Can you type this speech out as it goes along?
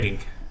All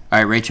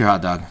right, rate your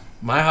hot dog.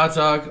 My hot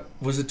dog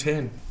was a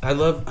 10. I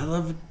love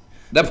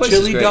That a place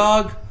chili is great.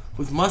 dog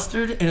with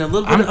mustard and a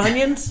little bit of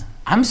onions.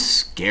 I'm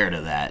scared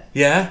of that.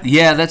 Yeah?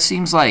 Yeah, that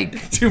seems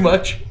like... Too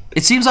much?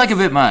 It seems like a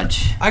bit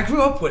much. I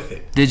grew up with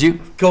it. Did you?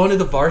 Going to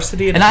the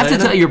varsity in And I Atlanta.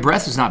 have to tell you, your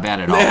breath is not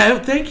bad at all.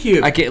 Thank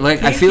you.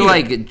 I feel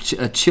like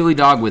a chili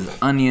dog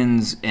with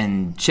onions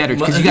and cheddar,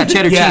 because you got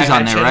cheddar cheese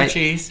on there, right?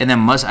 Cheese. And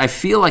then I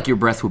feel like your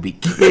breath would be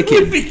It would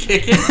kicking. be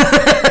kicking.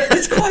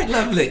 It's quite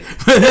lovely.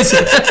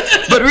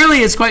 But really,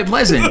 it's quite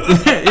pleasant.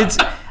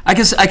 I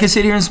can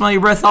sit here and smell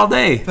your breath all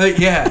day. But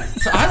yeah,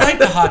 so I like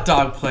the hot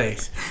dog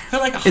place. I feel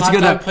like a hot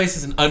dog place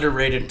is an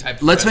underrated type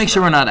of Let's make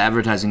sure restaurant. we're not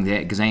advertising that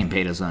because they ain't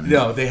paid us on.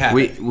 No, they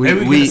haven't.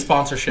 Maybe we get a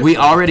sponsorship. We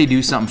already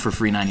do something for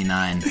free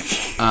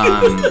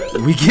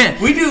 $99. We can't.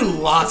 We do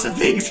lots of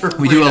things for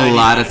free. We do a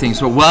lot of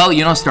things.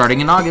 Well, starting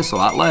in August, a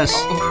lot less.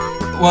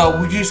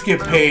 Well, we just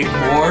get paid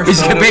more. We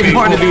just get paid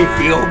more to do.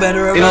 Feel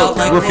better about.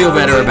 We'll feel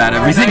better about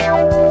everything.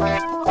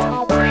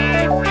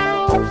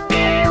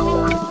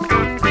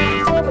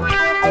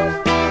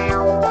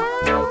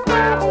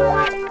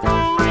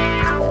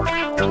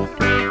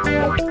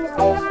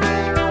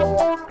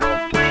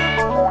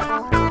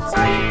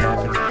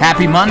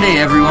 Happy Monday,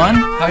 everyone.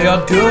 How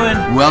y'all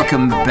doing?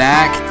 Welcome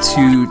back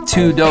to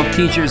Two Dope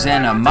Teachers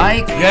and a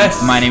Mic.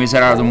 Yes. My name is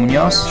Gerardo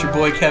Munoz. It's your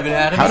boy Kevin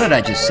Adams. How did I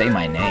just say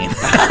my name?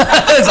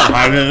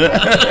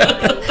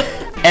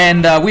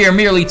 And we are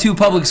merely two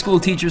public school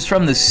teachers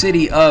from the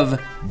city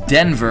of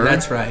Denver.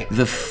 That's right.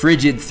 The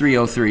frigid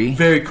 303.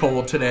 Very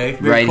cold today.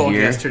 Very cold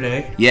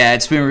yesterday. Yeah,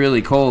 it's been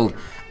really cold.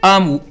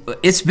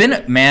 It's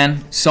been,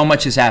 man, so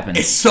much has happened.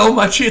 It's so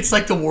much. It's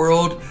like the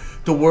world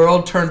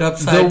turned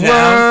upside down. The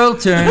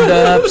world turned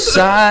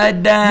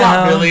upside down.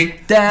 Not really.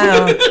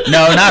 Down.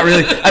 No, not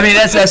really. I mean,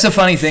 that's a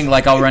funny thing.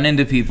 Like, I'll run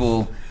into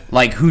people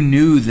like who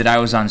knew that I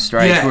was on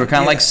strike, who were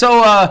kind of like,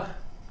 so, are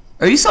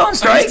you still on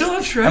strike? Are you still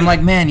on strike? I'm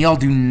like, man, y'all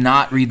do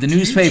not read the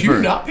newspaper. Do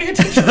you not pay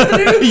attention to the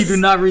news? You do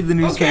not read the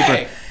newspaper.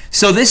 Okay.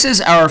 So this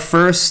is our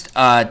first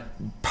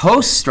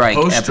post-strike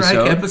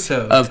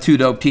episode of Two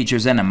Dope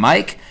Teachers and a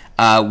Mic.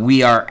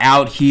 We are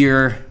out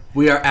here.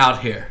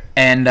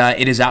 And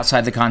it is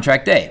outside the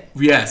contract day.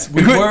 Yes,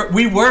 we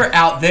were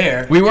out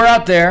there. We were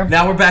out there.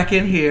 Now we're back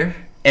in here.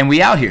 And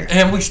we out here.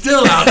 And we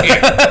still out here.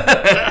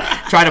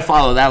 Try to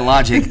follow that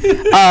logic.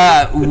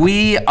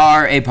 We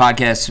are a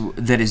podcast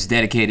that is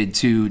dedicated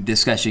to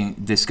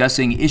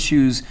discussing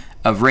issues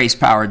of race,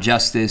 power,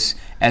 justice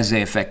as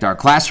they affect our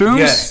classrooms.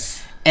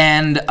 Yes.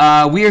 And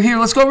we are here.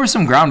 Let's go over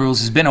some ground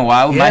rules. It's been a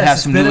while. We might have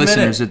some new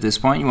listeners at this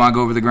point. You want to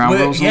go over the ground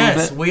rules a little bit?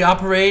 Yes, we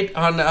operate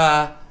on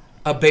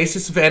a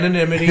basis of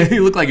anonymity.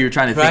 You look like you were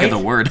trying to think of the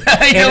word.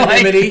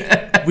 Anonymity.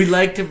 We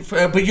like to,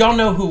 but y'all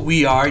know who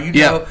we are. You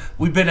know,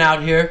 we've been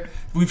out here.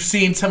 We've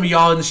seen some of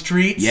y'all in the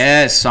streets.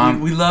 Yes,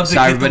 we love to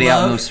saw get everybody the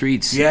love. out in those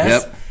streets.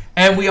 Yes. Yep.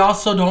 And we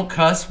also don't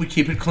cuss. We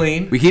keep it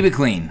clean.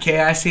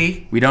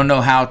 KIC. We don't know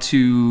how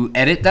to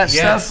edit that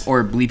stuff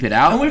or bleep it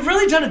out. And we've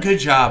really done a good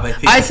job, I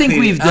think. I think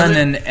we've done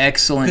an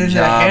excellent job. There's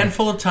a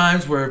handful of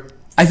times where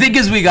I think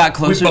as we got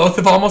closer, we both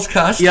have almost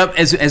cussed. Yep.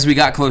 As we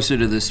got closer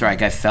to the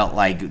strike, I felt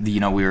like we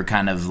were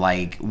kind of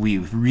like we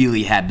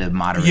really had to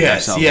moderate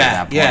ourselves at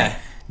that point. Yeah.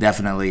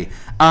 Definitely.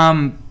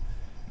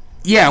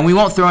 We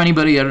won't throw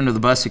anybody out under the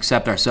bus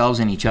except ourselves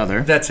and each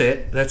other. That's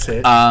it.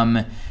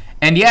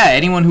 And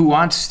anyone who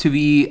wants to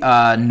be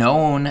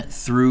known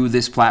through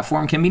this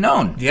platform can be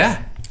known.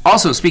 Yeah.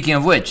 Also, speaking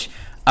of which,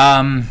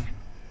 if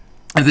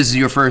this is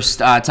your first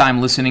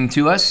time listening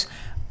to us,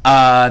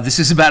 this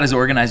is about as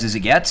organized as it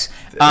gets.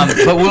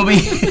 But we'll be.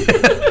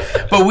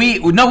 But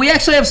we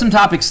actually have some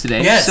topics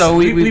today. Yes, so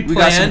we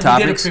got some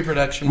topics. We did a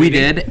pre-production meeting. We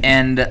did,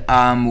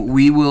 and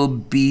we will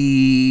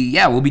be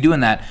we'll be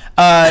doing that.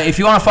 If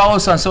you want to follow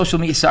us on social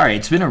media, sorry,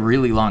 it's been a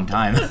really long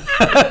time.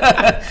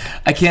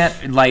 I can't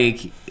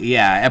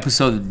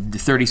episode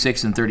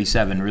 36 and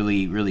 37,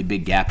 really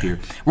big gap here.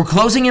 We're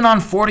closing in on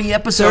 40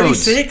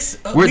 episodes. 36?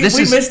 We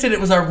missed it. It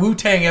was our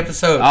Wu-Tang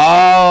episode.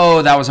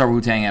 Oh, that was our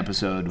Wu-Tang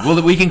episode.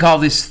 Well, we can call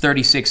this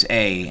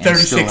 36A and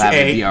still have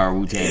it be our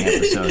Wu-Tang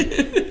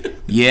episode.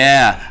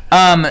 Yeah.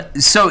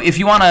 So if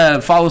you want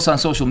to follow us on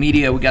social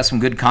media, we got some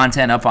good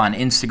content up on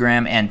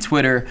Instagram and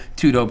Twitter,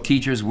 Two Dope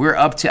Teachers. We're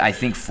up to, I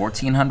think,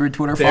 1,400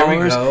 Twitter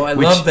followers. There we go. I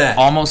love that.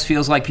 Almost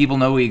feels like people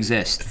know we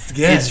exist.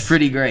 Yes. It's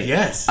pretty great.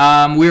 Yes.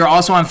 We are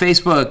also on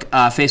Facebook,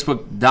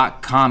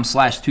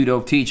 facebook.com/Two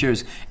Dope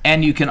Teachers.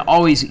 And you can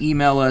always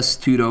email us,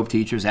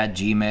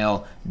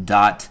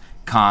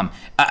 twodopeteachers@gmail.com.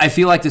 I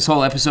feel like this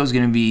whole episode is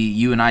going to be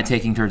you and I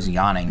taking turns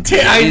yawning.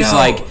 I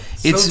know.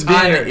 It's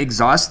been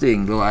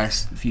exhausting the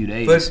last few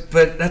days.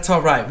 But that's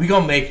all right. We're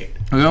going to make it.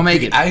 We're going to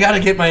make it. I got to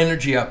get my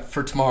energy up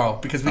for tomorrow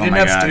because we didn't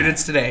have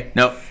students today.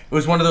 Nope. It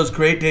was one of those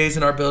great days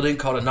in our building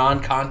called a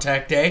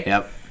non-contact day.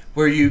 Yep.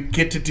 Where you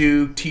get to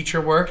do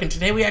teacher work. And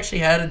today we actually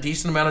had a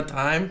decent amount of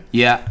time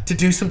to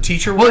do some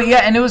teacher work. Well, yeah,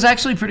 and it was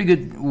actually pretty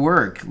good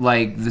work.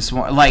 Like this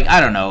morning,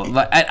 I don't know.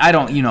 I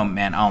don't,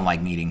 man, I don't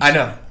like meetings. I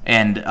know.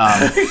 And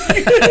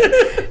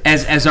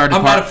as our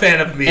I'm not a fan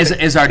of meetings.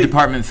 As our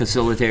department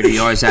facilitator,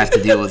 you always have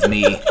to deal with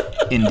me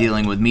in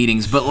dealing with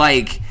meetings. But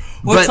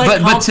Well, it's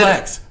like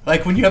complex.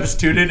 Like when you have a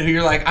student who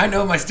you're like, I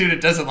know my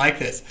student doesn't like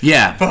this.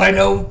 Yeah. But I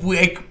know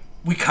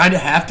we kind of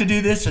have to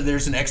do this, or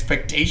there's an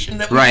expectation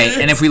that we do this.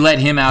 And if we let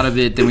him out of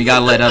it, then we got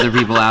to let other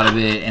people out of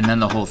it, and then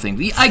the whole thing.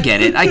 I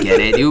get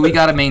it. We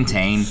got to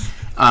maintain.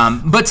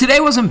 But today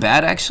wasn't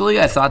bad, actually.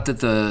 I thought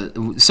that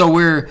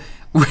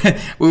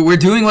we're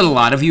doing what a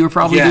lot of you are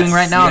probably doing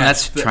right now, and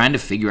that's trying to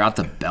figure out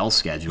the bell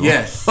schedule.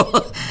 Yes.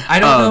 I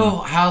don't know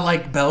how,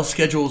 like, bell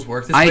schedules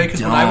work this way,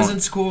 because when I was in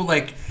school,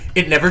 like,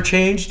 it never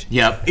changed.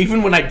 Yep.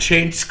 Even when I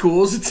changed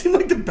schools, it seemed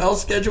like the bell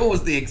schedule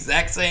was the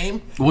exact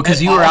same. Well,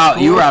 because you were out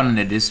in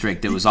a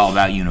district that was all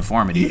about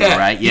uniformity,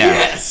 right? Yeah.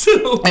 Yes.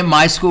 At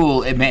my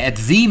school, at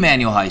the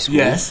Manual High School,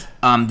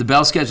 the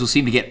bell schedule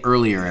seemed to get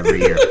earlier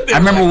every year. I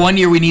remember one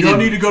year we needed... You don't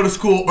need to go to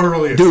school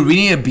earlier. Dude, we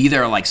need to be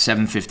there at like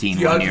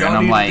 7:15 one year. And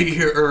I'm like... You need to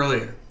be here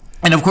earlier.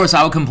 And of course,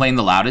 I would complain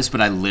the loudest, but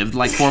I lived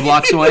like 4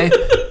 blocks away.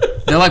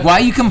 They're like, why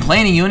are you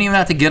complaining? You don't even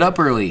have to get up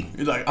early.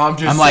 You're like, I'm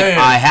saying. like,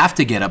 I have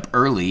to get up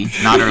early,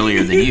 not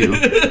earlier than you.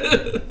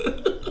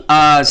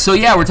 So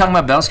yeah, we're talking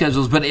about bell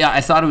schedules, but yeah,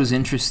 I thought it was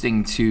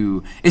interesting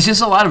to... It's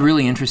just a lot of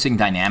really interesting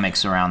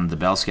dynamics around the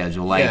bell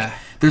schedule. Like,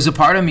 there's a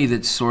part of me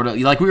that's sort of...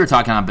 Like, we were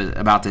talking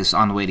about this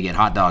on the way to get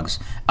hot dogs.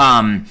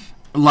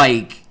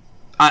 Like,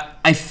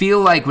 I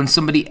feel like when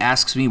somebody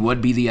asks me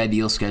what'd be the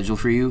ideal schedule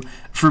for you,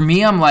 for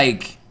me, I'm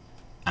like,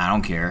 I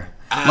don't care.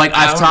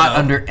 I've taught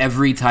under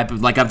every type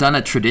of... Like, I've done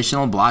a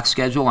traditional block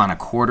schedule on a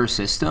quarter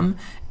system,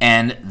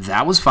 and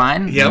that was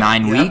fine.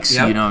 9 weeks,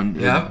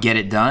 get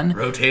it done.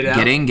 Rotate out.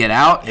 Get in, get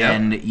out,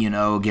 and,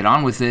 get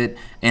on with it.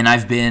 And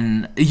I've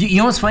been... You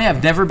know what's funny?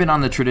 I've never been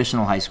on the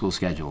traditional high school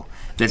schedule.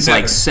 That's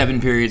like 7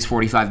 periods,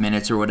 45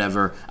 minutes or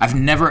whatever. I've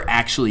never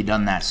actually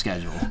done that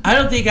schedule. I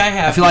don't think I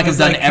have. I feel like I've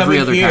done every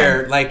other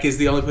kind. Like, is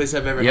the only place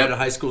I've ever had a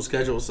high school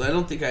schedule, so I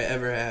don't think I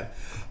ever have.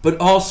 But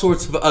all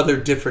sorts of other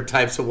different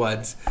types of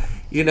ones.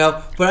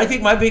 But I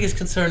think my biggest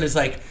concern is,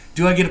 like,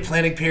 do I get a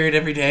planning period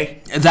every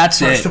day?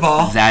 That's it. First of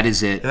all. That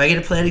is it. Do I get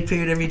a planning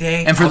period every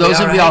day? And for those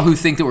of y'all who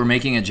think that we're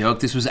making a joke,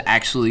 this was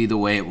actually the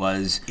way it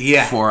was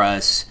for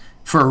us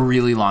for a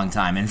really long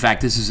time. In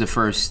fact, this is the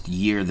first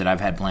year that I've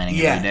had planning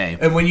every day.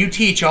 And when you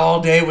teach all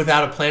day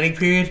without a planning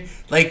period,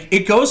 like,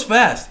 it goes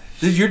fast.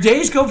 Your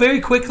days go very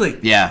quickly.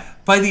 Yeah.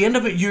 By the end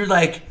of it, you're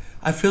like...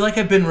 I feel like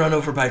I've been run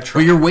over by a truck.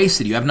 Well, you're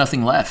wasted. You have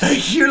nothing left.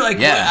 You're like,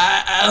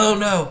 I don't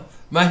know.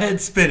 My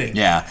head's spinning.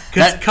 Yeah.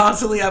 Because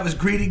constantly I was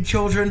greeting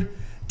children,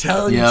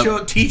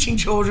 teaching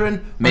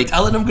children,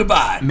 telling them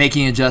goodbye.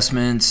 Making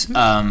adjustments.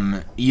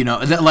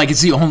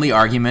 It's the only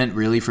argument,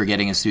 really, for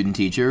getting a student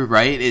teacher,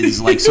 right?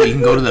 Is like, so you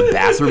can go to the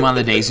bathroom on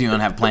the days you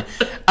don't have planned.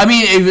 I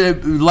mean,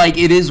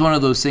 it is one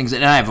of those things.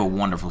 And I have a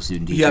wonderful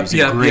student teacher. He's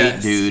a great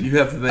dude. You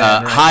have the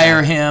man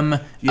hire him.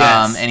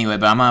 Yes. Anyway,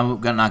 but I'm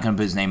not going to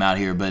put his name out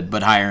here,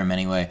 but hire him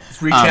anyway.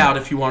 Just reach out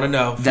if you want to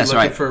know. If that's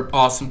you're looking for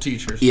awesome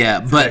teachers.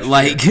 Yeah, but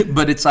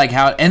it's like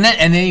how, and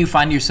then you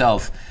find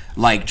yourself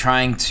like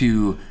trying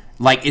to,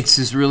 like, it's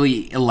this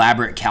really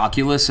elaborate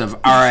calculus of,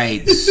 all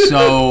right,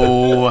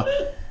 so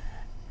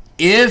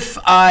if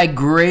I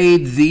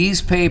grade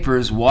these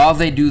papers while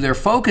they do their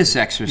focus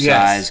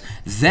exercise,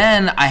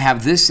 then I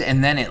have this,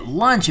 and then at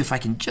lunch, if I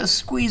can just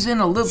squeeze in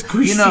a little,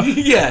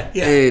 Yeah.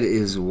 It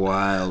is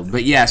wild.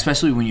 But yeah,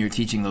 especially when you're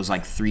teaching those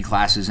like 3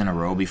 classes in a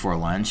row before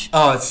lunch.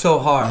 Oh, it's so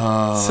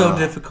hard. So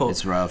difficult.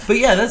 It's rough. But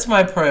yeah, that's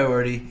my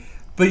priority.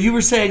 But you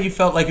were saying you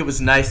felt like it was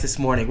nice this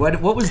morning.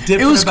 What was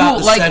different about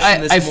the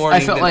session this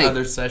morning than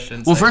other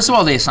sessions? Well, first of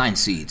all, they assign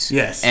seats.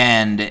 Yes.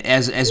 And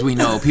as we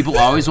know, people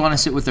always want to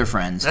sit with their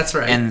friends. That's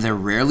right. And they're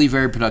rarely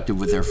very productive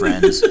with their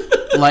friends.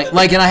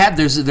 And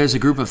there's a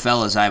group of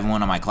fellas. I have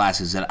one of my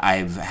classes that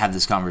I've had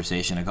this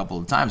conversation a couple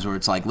of times where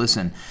it's like,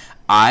 listen,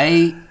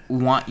 I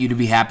want you to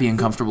be happy and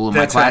comfortable in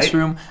my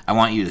classroom. Right. I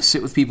want you to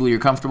sit with people you're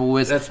comfortable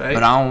with. That's right.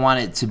 But I don't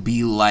want it to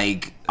be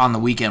like on the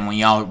weekend when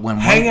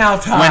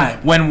hangout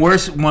time. When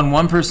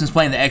one person's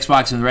playing the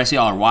Xbox and the rest of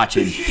y'all are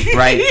watching,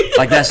 right?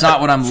 Like that's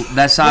not what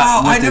this is.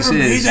 I never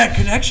made that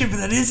connection, but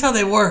that is how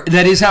they work.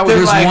 That is how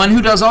there's like, one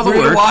who does all the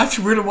work.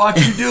 We're gonna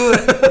watch you do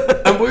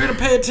it, and we're gonna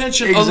pay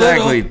attention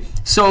exactly. a little.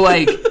 So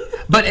like.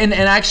 But and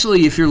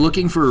actually, if you're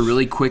looking for a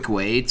really quick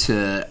way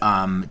to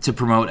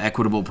promote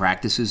equitable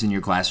practices in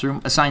your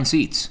classroom, assign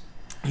seats.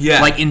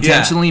 Yeah. Like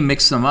intentionally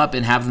mix them up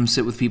and have them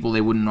sit with people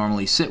they wouldn't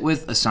normally sit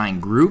with. Assign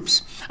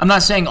groups. I'm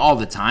not saying all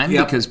the time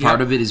because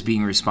part of it is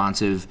being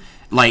responsive.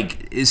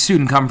 Like,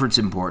 student comfort's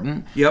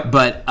important. Yep.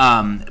 But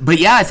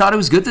yeah, I thought it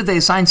was good that they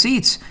assigned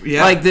seats.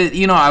 Yeah. Like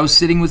I was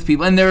sitting with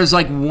people, and there was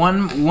like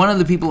one of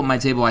the people at my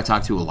table I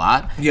talked to a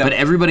lot. Yep. But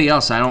everybody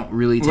else I don't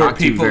really talk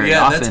to very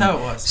often. That's how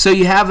it was. So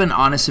you have an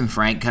honest and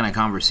frank kind of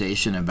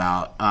conversation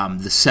about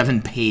the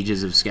 7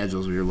 pages of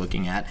schedules we were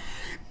looking at,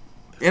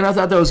 and I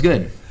thought that was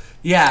good.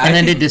 Yeah. And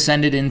then it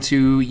descended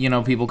into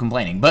people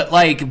complaining, but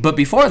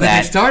before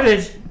that, it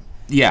started.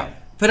 Yeah.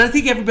 But I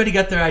think everybody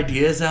got their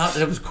ideas out,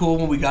 and it was cool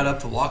when we got up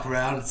to walk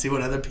around and see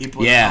what other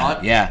people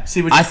thought. Yeah,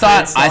 see what I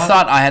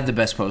thought I had the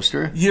best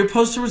poster. Your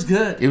poster was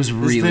good. It was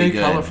really very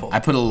good. colorful. I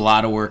put a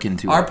lot of work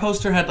into it. Our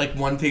poster had like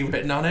one thing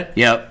written on it.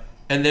 Yep.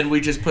 and then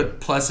we just put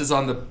pluses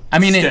on the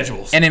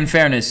schedules. And in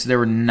fairness, there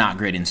were not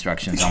great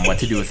instructions on what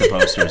to do with the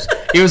posters.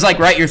 It was like,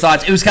 write your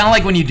thoughts. It was kind of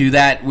like when you do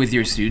that with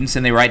your students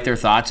and they write their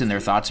thoughts and their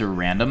thoughts are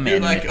random. You're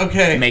and like,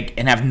 okay.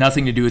 And have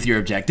nothing to do with your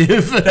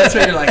objective. That's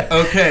where you're like,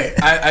 okay,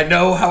 I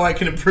know how I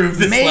can improve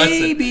this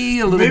lesson. Maybe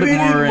a little bit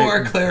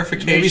more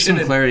clarification. Maybe some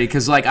clarity,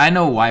 because like I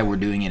know why we're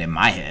doing it in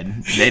my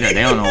head. They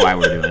don't know why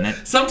we're doing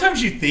it.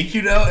 Sometimes you think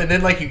you know, and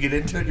then like you get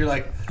into it, you're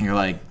like,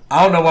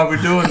 I don't know why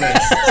we're doing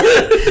this.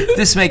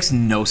 This makes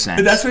no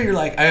sense. But that's where you're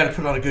like, I got to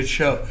put on a good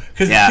show.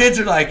 Because the kids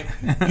are like,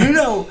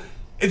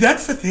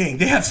 that's the thing.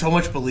 They have so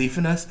much belief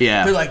in us.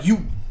 Yeah. They're like,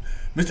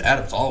 Mr.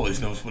 Adams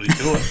always knows what he's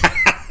doing.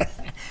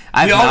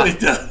 He always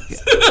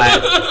does.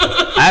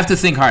 I have to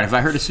think hard. Have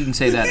I heard a student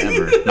say that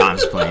ever? No, I'm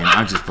just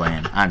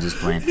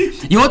playing.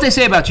 You know what they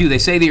say about you? They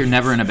say that you're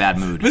never in a bad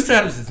mood. Mr.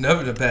 Adams is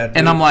never in a bad mood.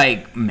 And I'm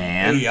like,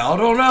 man. Hey, y'all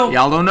don't know.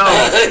 Y'all don't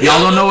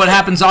know what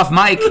happens off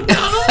mic.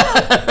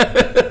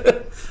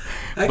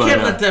 I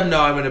can't let them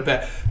know I'm in a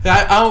bad...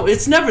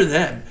 it's never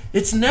them.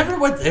 It's never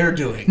what they're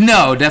doing.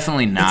 No,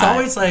 definitely not. It's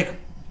always like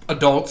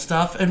adult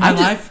stuff in my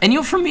life.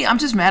 And for me, I'm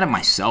just mad at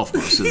myself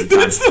most of the time.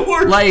 That's the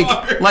worst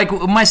part. Like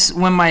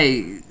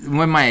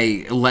when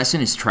my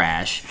lesson is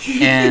trash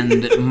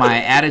and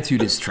my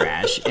attitude is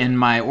trash and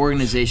my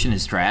organization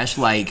is trash,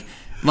 like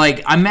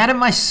I'm mad at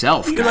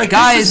myself. You're like,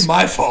 guys, this is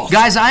my fault.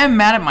 Guys, I am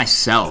mad at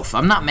myself.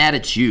 I'm not mad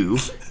at you.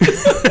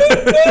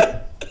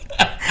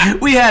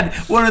 We had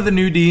one of the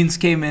new deans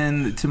came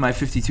in to my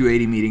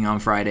 5280 meeting on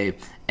Friday,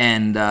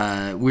 and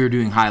we were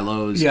doing high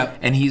lows. Yeah.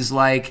 And he's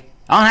like,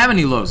 I don't have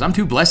any lows. I'm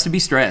too blessed to be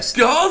stressed.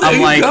 Oh,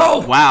 there you go.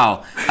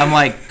 Wow. I'm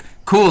like,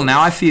 cool.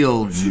 Now I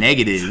feel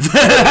negative.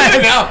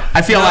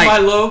 I feel like my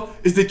low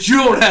is that you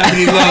don't have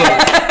any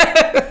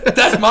lows.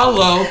 That's my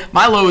low.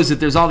 My low is that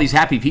there's all these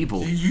happy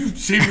people. You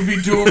seem to be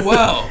doing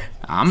well.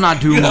 I'm not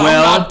doing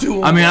well.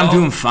 I'm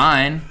doing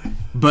fine,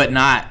 but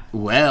not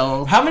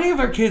well. How many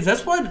of our kids,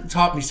 that's what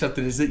taught me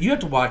something, is that you have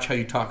to watch how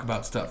you talk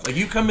about stuff. Like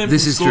you come in from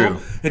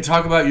school and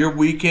talk about your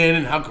weekend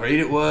and how great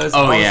it was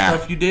and all the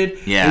stuff you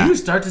did. Yeah. And you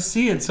start to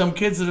see in some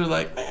kids that are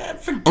like, man,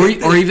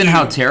 forget or even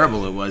how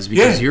terrible it was,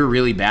 because your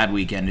really bad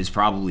weekend is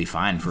probably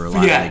fine for a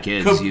lot of the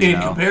kids.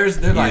 In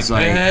comparison, they're like,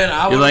 man,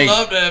 I would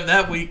love to have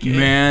that weekend.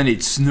 Man,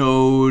 it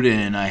snowed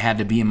and I had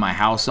to be in my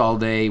house all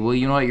day. Well,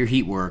 you know what? Your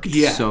heat worked.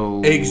 Yeah.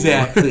 So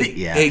exactly.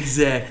 Yeah.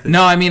 Exactly.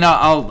 No, I mean,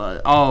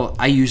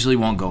 I usually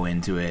won't go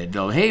into it.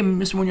 They'll, hey,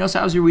 Mr. Munoz,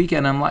 how was your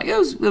weekend? I'm like, it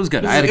was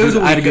good. I had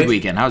a good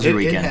weekend. How was your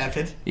weekend? It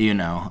happened. You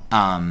know.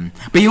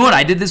 But you know what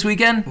I did this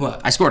weekend? What?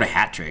 I scored a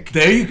hat trick.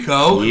 There you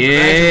go.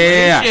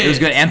 Yeah, it was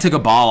good, and took a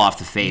ball off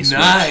the face.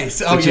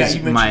 Nice. Which you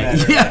mentioned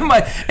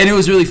that. And it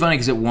was really funny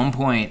because at one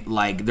point,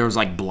 like, there was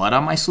like blood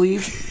on my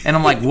sleeve, and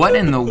I'm like, what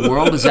in the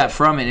world is that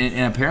from?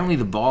 And apparently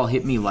the ball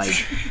hit me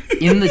like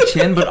in the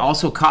chin, but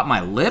also caught my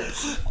lip.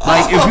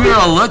 Like, if you were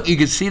to look, you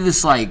could see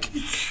this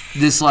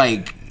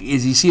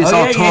is you see it's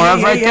all tore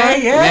up right there?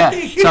 Yeah.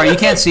 Sorry, you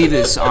can't see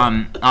this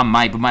on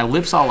mic, but my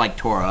lips all like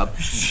tore up.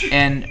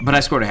 But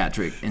I scored a hat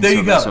trick. And there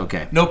you go. That's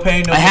okay. No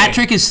pain, no gain. A hat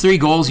trick is 3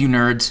 goals, you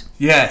nerds.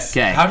 Yes.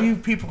 Okay. How do you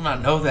people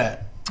not know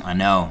that? I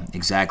know.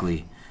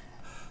 Exactly.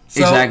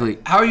 So,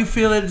 how are you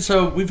feeling?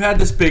 So we've had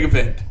this big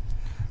event.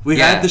 We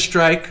had the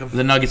strike.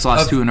 The Nuggets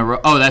lost 2 in a row.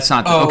 Oh, that's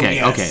not. Okay.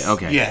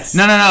 Yes.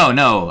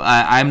 No.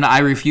 I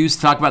refuse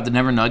to talk about the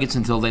Denver Nuggets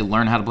until they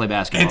learn how to play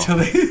basketball. Until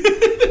they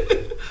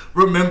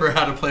remember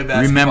how to play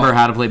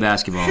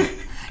basketball.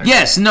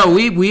 Yes. No.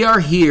 We are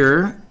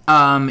here.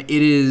 It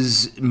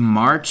is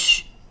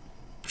March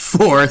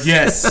 4th.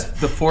 Yes,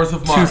 the 4th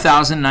of March,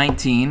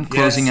 2019,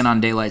 closing in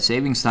on daylight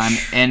savings time,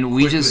 and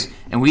we just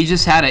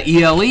had an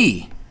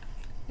ELE.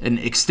 An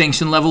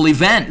extinction level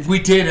event. We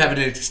did have an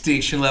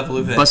extinction level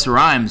event. Busta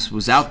Rhymes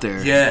was out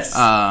there. Yes.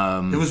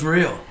 It was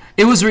real.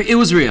 It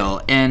was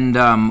real,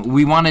 and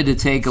we wanted to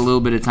take a little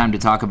bit of time to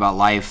talk about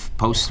life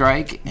post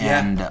strike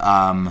and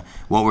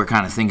what we're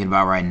kind of thinking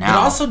about right now.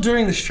 But also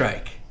during the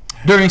strike.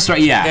 During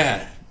strike,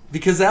 yeah,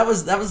 because that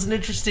was an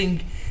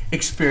interesting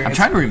experience. I'm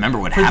trying to remember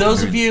what happened. For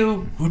those of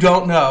you who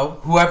don't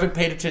know, who haven't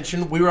paid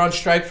attention, we were on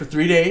strike for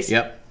 3 days.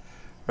 Yep.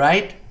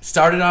 Right?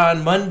 Started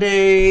on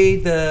Monday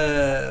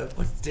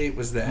what date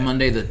was that?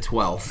 Monday the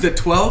 12th. The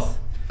 12th?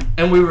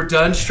 And we were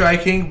done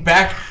striking.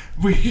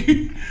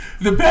 The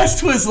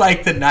best was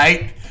like the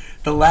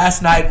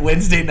last night,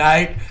 Wednesday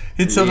night.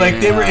 And so like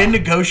they were in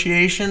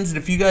negotiations, and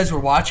if you guys were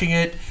watching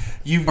it,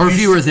 if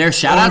you were there,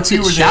 shout out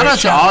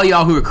to all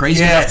y'all who were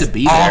crazy enough to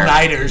be there.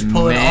 All-nighters,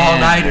 pulling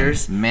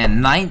all-nighters.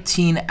 Man,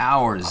 19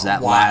 hours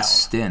that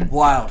last stint.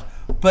 Wild.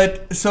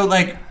 But so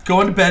like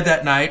going to bed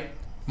that night,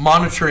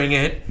 monitoring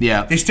it.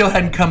 Yeah. They still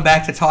hadn't come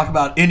back to talk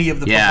about any of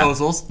the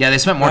proposals. Yeah, they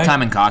spent more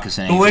time in caucus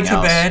than anything else.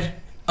 Went to bed,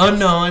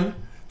 unknowing,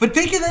 but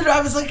thinking that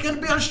I was like going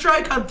to be on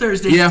strike on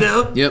Thursday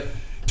still. Yep.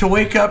 To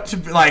wake up to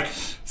like,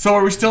 so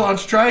are we still on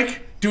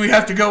strike? Do we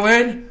have to go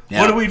in?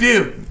 Yeah. What do we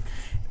do?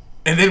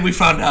 And then we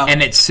found out.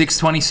 And at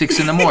 6:26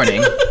 in the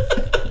morning,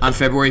 on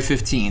February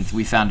 15th,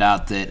 we found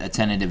out that a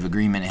tentative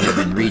agreement had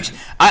been reached.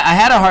 I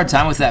had a hard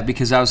time with that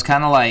because I was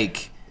kind of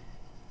like,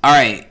 all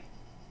right,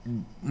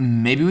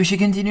 maybe we should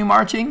continue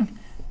marching.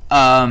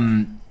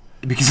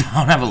 Because I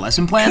don't have a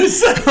lesson plan.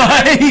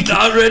 Like,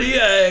 not ready.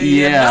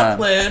 Not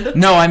planned.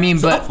 No, I mean,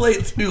 so I'll play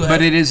it too late.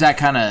 But it is that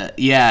kind of,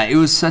 it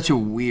was such a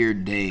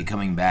weird day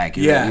coming back.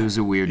 It was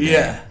a weird day.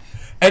 Yeah.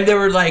 And there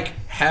were like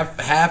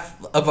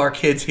half of our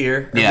kids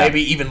here, or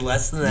maybe even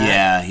less than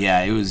that.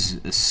 Yeah. It was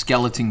a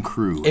skeleton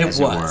crew.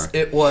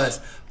 It was.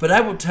 But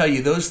I will tell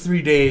you, those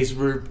 3 days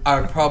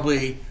are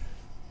probably,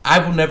 I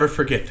will never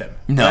forget them.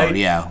 No, right?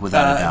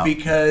 without a doubt.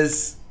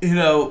 Because,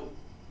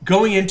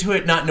 going into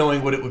it not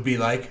knowing what it would be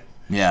like.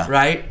 Yeah.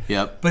 Right?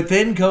 Yep. But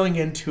then going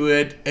into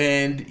it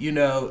and,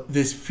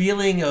 this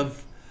feeling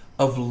of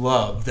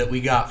love that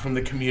we got from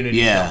the community.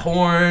 Yeah. The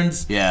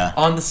horns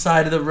on the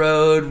side of the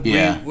road.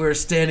 Yeah. We're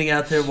standing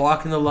out there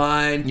walking the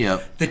line.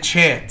 Yep. The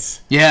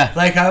chants. Yeah.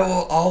 Like, I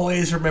will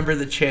always remember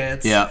the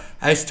chants. Yeah.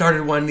 I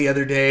started one the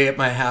other day at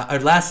my house, or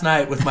last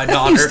night with my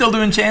daughter. You're still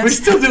doing chants?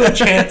 We're still doing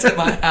chants at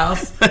my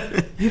house.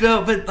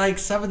 But like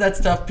some of that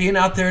stuff, being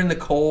out there in the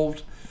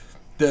cold,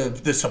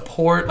 the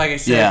support, like I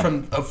said,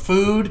 from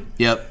food.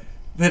 Yep.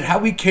 But how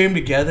we came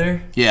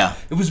together. Yeah.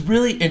 It was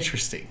really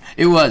interesting.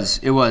 It was.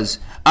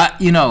 I've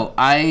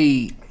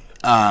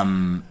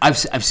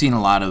seen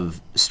a lot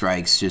of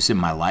strikes just in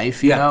my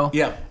life, you know?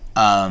 Yeah.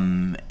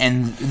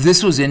 And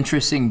this was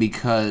interesting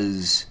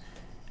because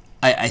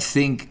I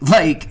think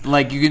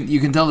like you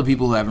can tell the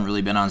people who haven't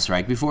really been on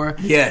strike before.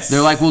 Yes.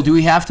 They're like, well, do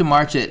we have to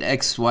march at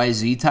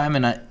XYZ time?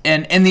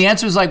 And the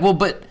answer is like, well,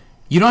 but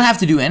you don't have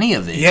to do any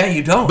of it. Yeah,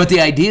 you don't. But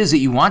the idea is that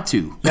you want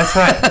to. That's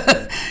right.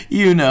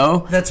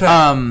 That's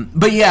right.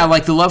 But yeah,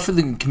 like the love for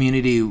the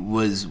community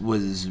was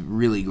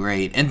really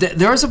great. And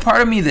there was a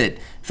part of me that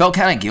felt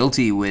kind of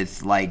guilty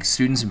with like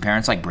students and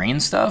parents like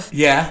bringing stuff.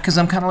 Yeah. Because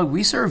I'm kind of like,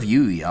 we serve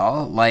you,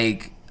 y'all.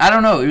 Like, I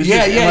don't know. It was No,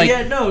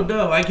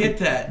 I get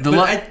that.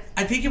 But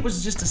I think it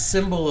was just a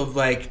symbol of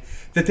like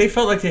that they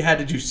felt like they had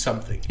to do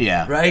something.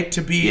 Yeah. Right?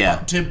 To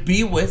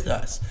be with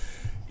us.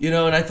 And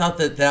I thought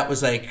that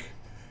was like,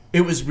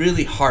 it was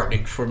really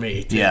heartening for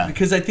me.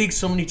 Because I think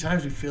so many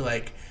times we feel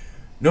like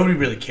nobody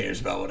really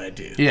cares about what I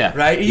do. Yeah.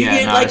 Right? You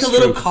get like a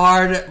little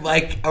card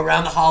like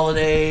around the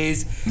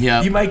holidays.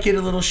 Yeah. You might get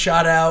a little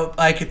shout out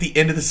like at the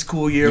end of the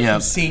school year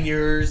from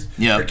seniors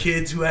or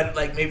kids who had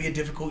like maybe a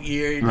difficult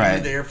year and you were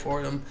there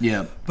for them.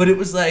 Yeah. But it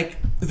was like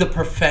the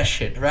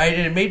profession, right?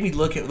 And it made me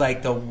look at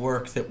like the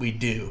work that we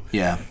do.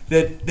 Yeah.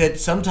 That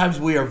sometimes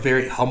we are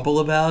very humble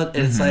about,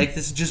 and it's like,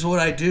 this is just what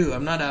I do.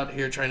 I'm not out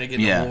here trying to get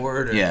an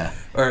award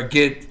or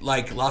get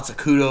like lots of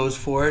kudos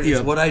for it. It's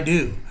what I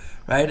do.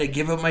 Right? I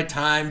give up my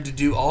time to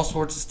do all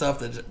sorts of stuff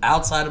that's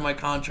outside of my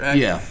contract.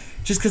 Yeah.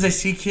 Just because I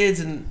see kids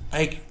and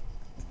like,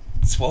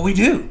 it's what we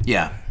do.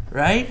 Yeah.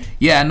 Right?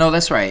 Yeah, no,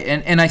 that's right.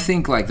 And I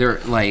think like they're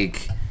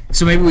like,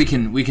 so maybe we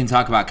can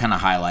talk about kind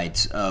of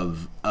highlights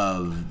of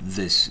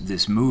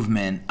this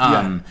movement.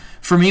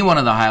 For me, one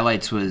of the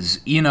highlights was,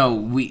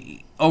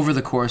 we over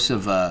the course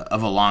of a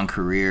long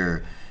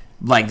career,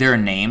 like there are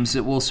names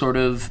that will sort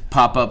of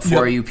pop up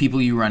for you, people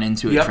you run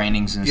into at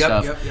trainings and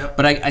stuff.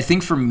 But I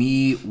think for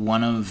me,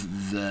 one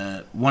of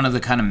the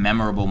kind of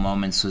memorable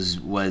moments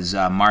was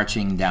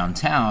marching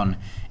downtown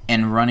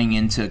and running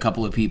into a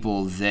couple of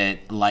people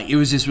that like it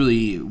was just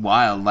really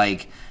wild.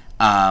 Like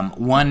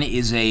one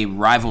is a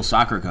rival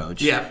soccer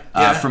coach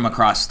from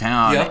across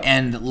town,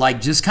 and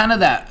like just kind of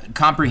that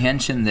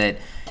comprehension that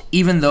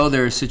even though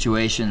there are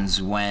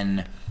situations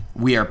when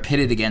we are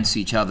pitted against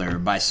each other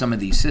by some of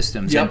these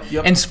systems,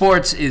 and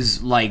sports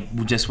is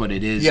like just what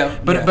it is.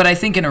 But I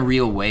think in a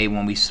real way,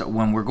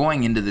 when we're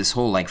going into this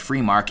whole like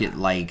free market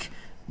like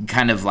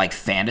kind of like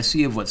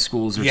fantasy of what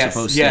schools are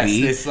supposed to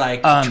be, it's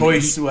like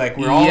choice. Like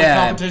we're all in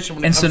competition.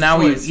 When it comes now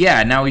to choice.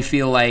 now we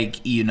feel like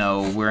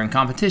we're in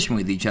competition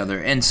with each other,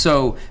 and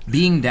so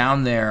being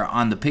down there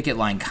on the picket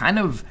line kind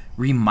of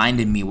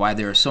reminded me why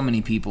there are so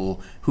many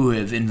people who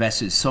have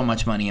invested so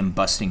much money in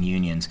busting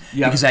unions,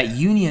 because that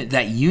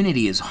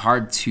unity is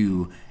hard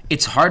to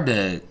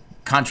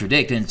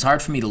contradict, and it's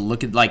hard for me to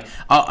look at like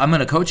I'm going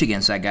to coach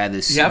against that guy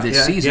this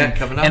season,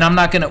 and I'm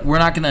not going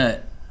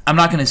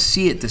to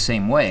see it the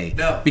same way.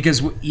 No.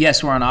 Because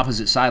we're on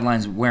opposite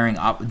sidelines wearing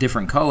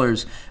different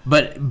colors,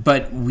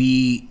 but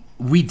we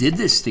did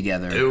this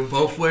together. They were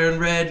both wearing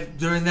red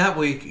during that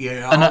week.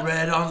 All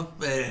red on,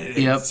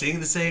 singing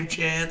the same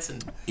chants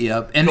and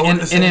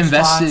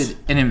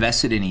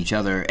invested in each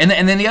other. And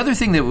then the other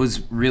thing that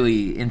was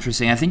really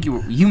interesting, I think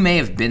you may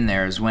have been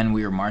there, is when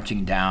we were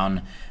marching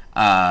down.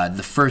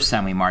 The first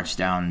time we marched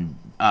down,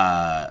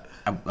 I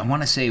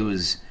want to say it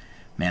was.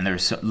 Man,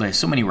 there's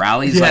so many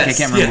rallies. I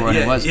can't remember what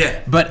it was.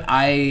 Yeah. But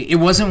it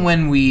wasn't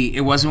when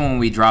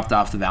we dropped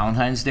off the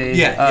Valentine's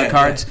Day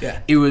cards.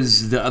 It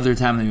was the other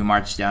time that we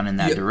marched down in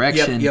that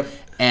direction.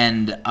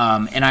 And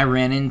I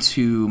ran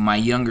into my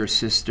younger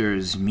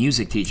sister's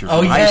music teacher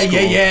from high school.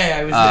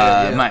 I was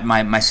there.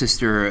 My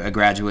sister, a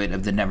graduate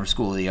of the Denver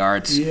School of the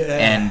Arts,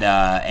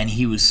 and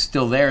he was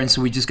still there, and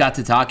so we just got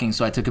to talking.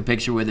 So I took a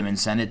picture with him and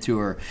sent it to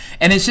her.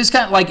 And it's just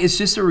kind of like it's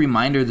just a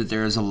reminder that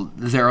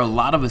there are a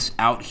lot of us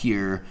out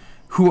here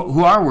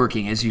who are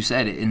working, as you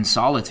said, in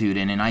solitude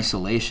and in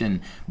isolation.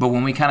 But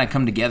when we kind of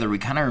come together, we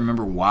kind of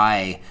remember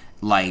why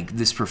like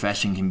this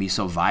profession can be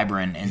so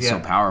vibrant and so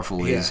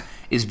powerful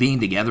is being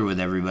together with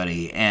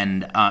everybody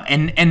and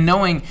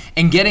knowing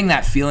and getting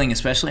that feeling,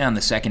 especially on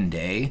the second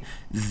day,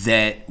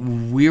 that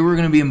we were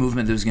going to be a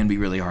movement that was going to be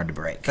really hard to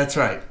break. That's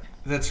right.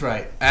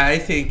 I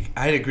think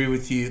I'd agree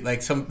with you.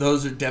 Like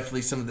those are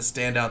definitely some of the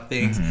standout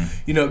things.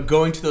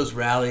 Going to those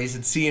rallies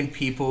and seeing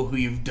people who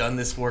you've done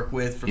this work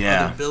with from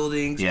other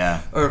buildings,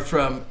 or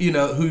from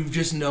who you've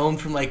just known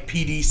from like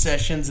PD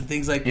sessions and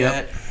things like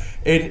that.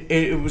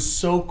 It was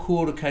so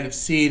cool to kind of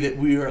see that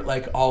we were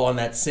like all on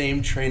that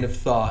same train of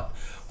thought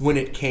when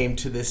it came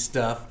to this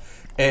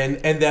stuff,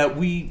 and that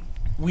we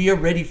are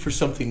ready for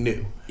something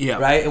new,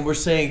 right? And we're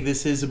saying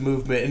this is a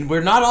movement, and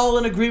we're not all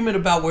in agreement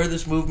about where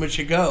this movement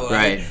should go,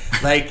 right?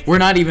 Like we're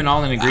not even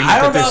all in agreement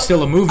that there's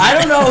still a movement. I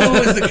don't know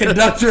who was the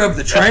conductor of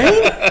the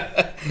train,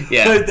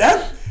 but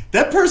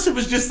that person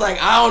was just like,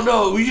 I don't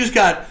know,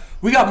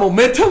 we got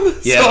momentum,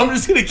 so I'm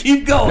just gonna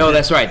keep going. No,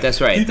 that's right.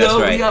 We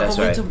got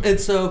momentum,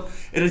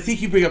 and I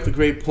think you bring up the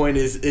great point.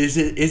 Is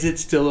it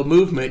still a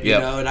movement? You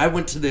know, and I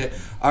went to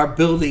our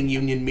building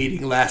union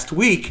meeting last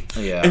week,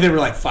 and there were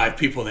like 5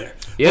 people there,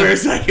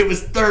 whereas like it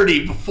was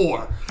 30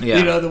 before.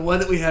 The one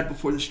that we had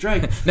before the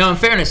strike. Now, in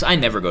fairness, I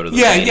never go to the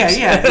meetings.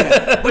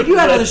 But you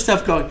had other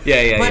stuff going.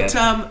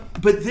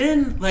 But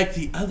then like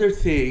the other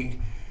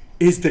thing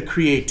is the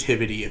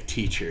creativity of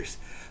teachers.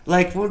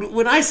 Like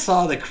when I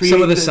saw the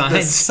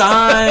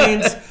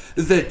signs,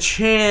 the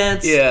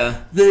chants,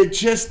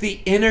 the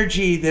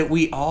energy that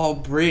we all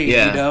bring,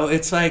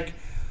 it's like,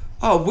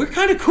 oh, we're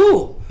kind of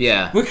cool.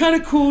 Yeah, we're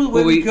kind of cool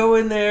when we go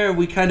in there.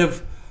 We kind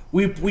of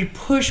we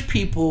push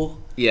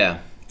people. To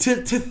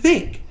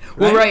think. Right?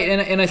 Well, right,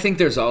 and I think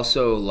there's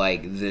also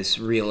like this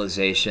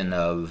realization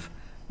of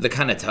the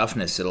kind of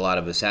toughness that a lot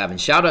of us have. And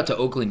shout out to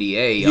Oakland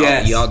EA.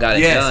 Y'all got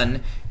it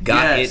done.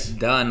 It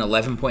done.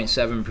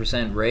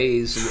 11.7%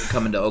 raise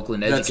coming to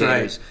Oakland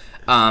educators.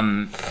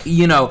 That's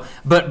right.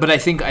 But I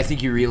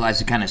think you realize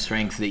the kind of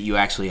strength that you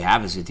actually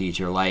have as a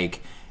teacher.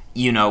 Like,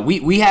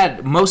 we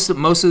had most of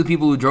the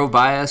people who drove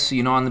by us,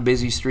 on the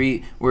busy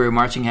street where we were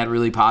marching had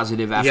really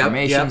positive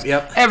affirmations.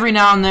 Yep. Every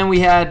now and then we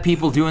had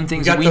people doing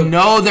things that we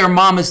know their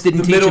mamas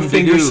didn't teach them to do. Middle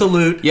finger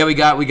salute. Yeah, we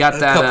got that. We got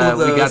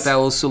that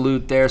little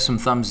salute there. Some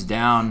thumbs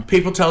down.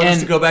 People telling us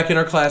to go back in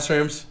our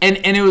classrooms. And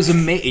it was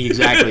amazing.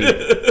 Exactly.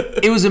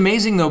 It was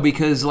amazing though,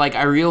 because like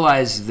I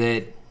realized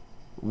that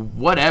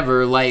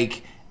whatever,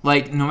 like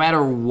no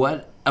matter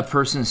what a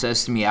person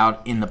says to me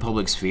out in the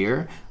public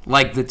sphere,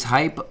 like the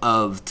type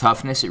of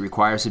toughness it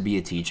requires to be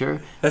a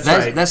teacher,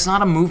 that's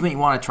not a movement you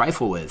want to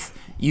trifle with.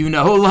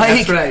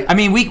 That's right. I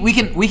mean, we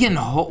can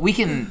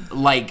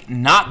like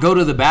not go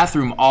to the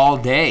bathroom all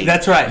day.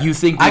 That's right. You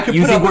think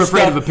we're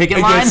afraid of a picket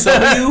line?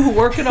 Some of you who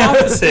work in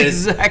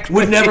offices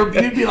would never.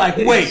 You'd be like,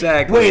 wait,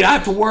 I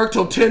have to work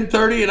till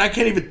 10:30 and I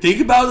can't even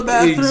think about the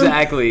bathroom.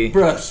 Exactly,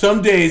 bro.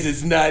 Some days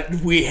it's not.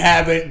 We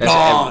haven't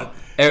gone.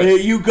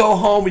 You go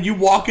home and you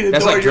walk in the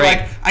door. You're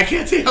like, I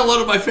can't say hello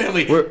to my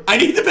family. I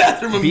need the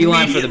bathroom immediately.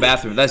 Beeline for the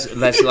bathroom.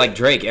 That's like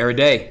Drake every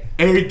day.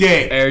 Every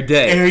day.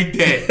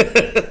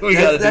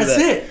 That's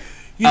it.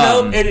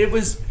 And it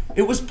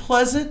was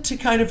pleasant to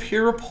kind of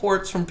hear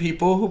reports from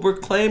people who were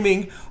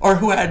claiming, or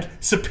who had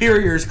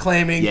superiors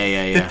claiming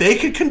that they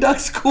could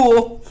conduct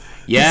school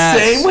the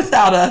same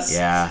without us.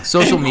 Yeah,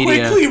 social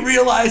media. Quickly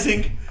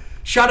realizing,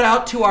 shout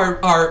out to our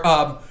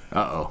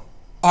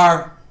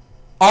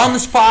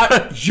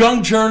on-the-spot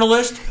young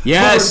journalist who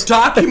was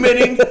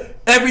documenting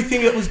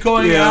everything that was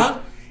going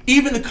on,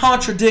 even the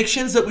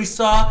contradictions that we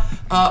saw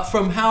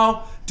from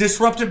how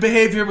disruptive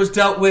behavior was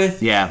dealt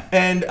with,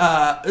 and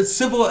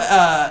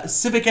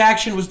civic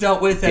action was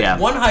dealt with at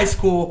one high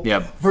school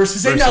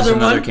versus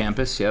another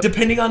campus,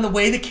 depending on the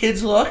way the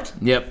kids looked.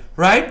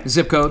 Right?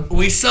 Zip code.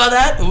 We saw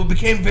that. It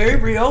became very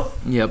real.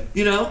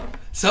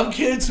 Some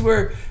kids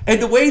were, and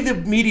the way the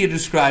media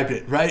described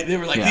it, right? They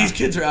were like, these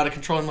kids are out of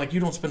control. I'm like, you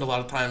don't spend a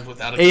lot of time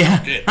with out of control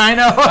kids. I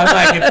know.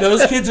 I'm like, if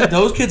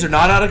those kids are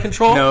not out of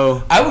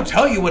control, I will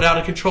tell you what out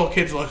of control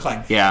kids look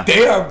like. Yeah.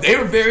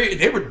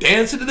 They were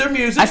dancing to their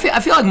music. I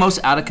feel like most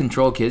out of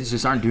control kids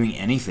just aren't doing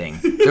anything.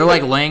 They're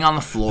like laying on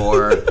the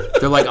floor.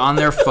 They're like on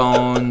their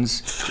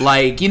phones.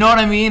 Like, you know what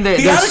I mean?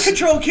 The out of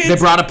control kids. They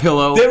brought a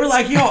pillow. They were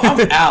like, yo,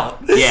 I'm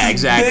out. Yeah,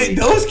 exactly.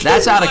 Those kids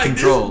that's out of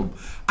control.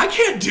 I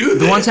can't do this.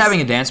 The ones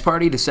having a dance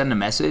party to send a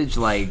message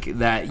like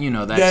that,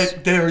 that's...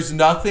 That there's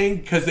nothing,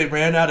 because they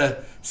ran out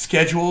of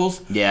schedules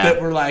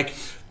that were like,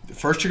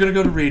 first you're going to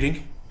go to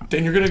reading,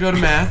 then you're going to go to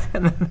math,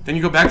 then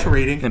you go back to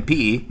reading. Then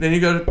PE. Then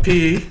you go to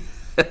PE,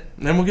 and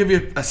then we'll give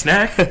you a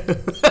snack,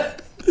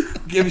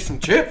 give you some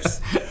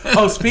chips.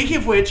 Oh, speaking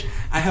of which,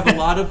 I have a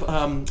lot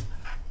of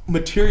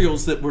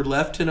materials that were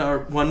left in our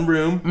one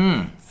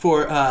room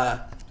for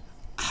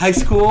high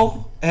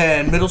school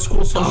and middle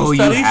school social studies.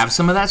 Oh, you have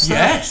some of that stuff?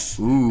 Yes.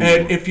 Ooh.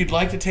 And if you'd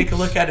like to take a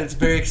look at it, it's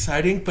very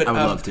exciting. But I would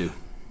love to.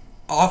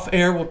 Off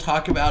air, we'll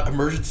talk about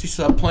emergency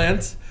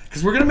subplans,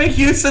 because we're going to make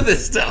use of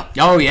this stuff.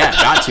 Oh, yeah.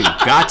 Got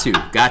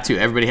to.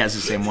 Everybody has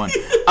the same one.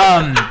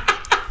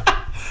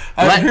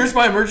 Here's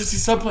my emergency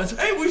subplans.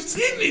 Hey, we've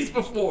seen these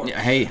before. Yeah,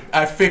 hey.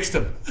 I fixed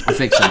them.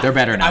 They're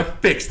better now. I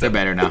fixed them.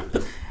 They're better now.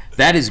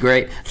 That is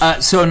great.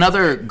 So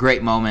another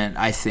great moment,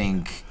 I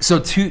think. So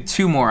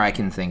two more I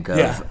can think of.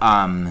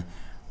 Yeah.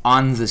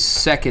 On the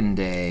second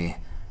day,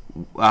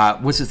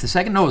 was it the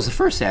second? No, it was the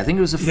first day. I think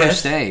it was the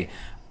first day.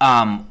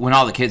 When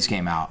all the kids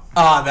came out.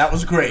 That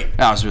was great.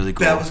 That was really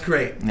cool. That was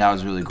great. That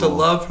was really cool. The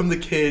love from the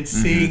kids,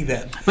 seeing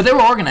them. But they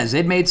were organized.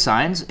 They'd made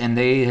signs, and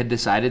they had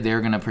decided they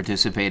were going to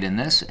participate in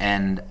this,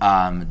 and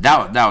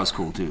that was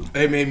cool, too.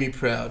 It made me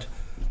proud.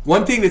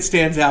 One thing that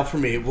stands out for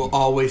me, will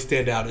always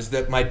stand out, is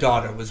that my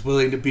daughter was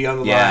willing to be on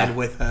the line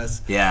with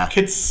us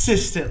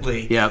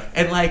consistently. Yep.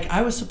 And,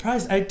 I was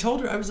surprised. I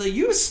told her, I was like,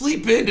 you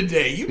sleep in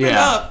today. You've been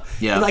up.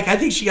 Yeah. And, I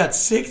think she got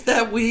sick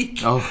that week.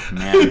 Oh,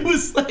 man. It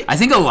was I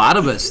think a lot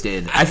of us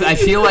did. I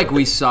feel like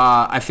we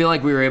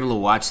were able to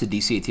watch the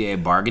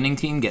DCATA bargaining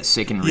team get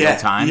sick in real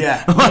time.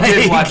 Yeah, we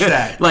did watch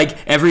that.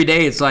 Every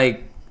day it's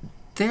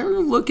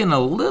they're looking a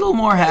little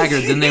more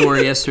haggard than they were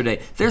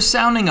yesterday. They're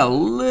sounding a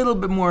little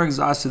bit more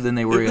exhausted than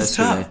they were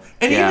yesterday. Tough.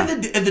 And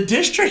even the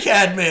district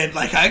admin,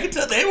 I could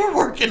tell they were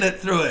working it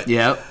through it.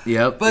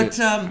 Yep. But,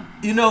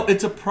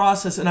 it's a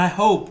process, and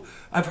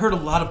I've heard a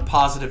lot of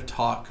positive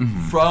talk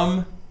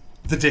from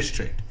the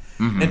district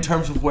in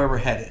terms of where we're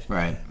headed.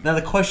 Right. Now,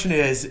 the question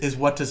is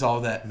what does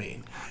all that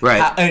mean?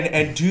 Right.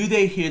 And do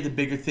they hear the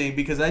bigger thing?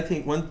 Because I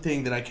think one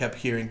thing that I kept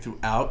hearing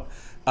throughout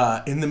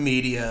in the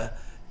media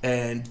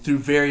and through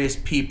various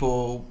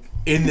people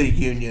in the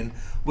union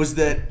was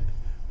that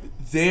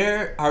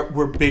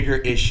were bigger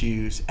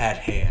issues at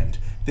hand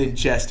than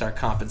just our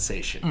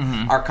compensation.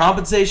 Our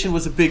compensation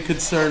was a big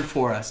concern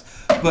for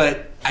us,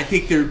 but I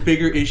think there are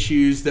bigger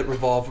issues that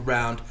revolve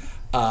around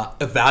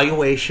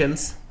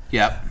evaluations,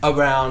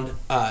 around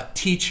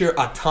teacher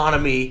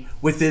autonomy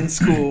within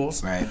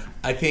schools. Right.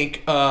 I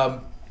think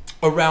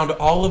around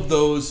all of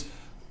those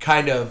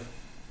kind of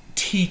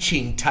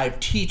teacher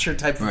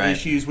type of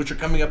issues, which are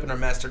coming up in our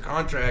master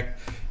contract,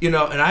 and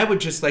I would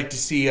just like to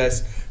see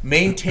us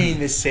maintain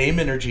this same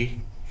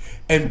energy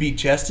and be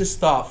just as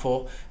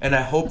thoughtful, and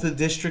I hope the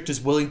district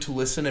is willing to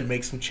listen and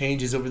make some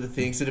changes over the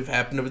things that have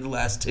happened over the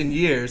last 10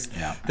 years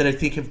that I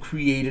think have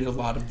created a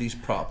lot of these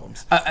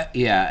problems.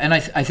 And I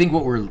think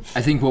what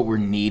we're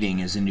needing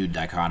is a new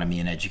dichotomy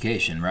in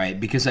education, right?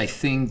 Because I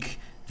think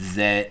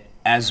that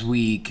as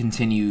we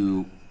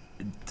continue,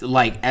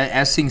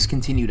 as things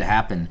continue to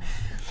happen,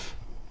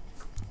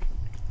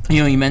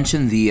 you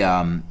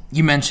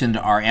mentioned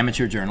our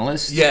amateur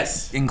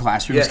journalists in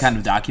classrooms kind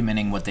of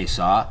documenting what they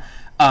saw.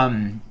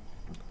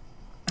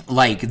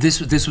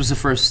 This was the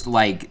first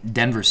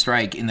Denver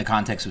strike in the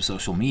context of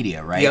social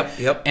media, right?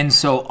 Yep. And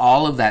so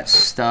all of that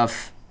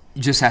stuff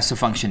just has to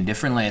function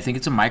differently. I think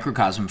it's a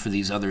microcosm for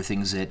these other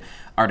things that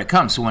are to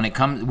come. So when it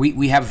comes,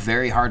 we have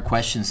very hard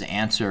questions to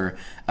answer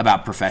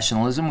about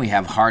professionalism. We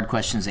have hard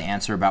questions to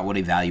answer about what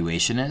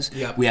evaluation is.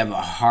 Yep. We have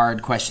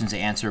hard questions to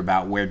answer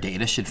about where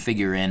data should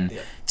figure in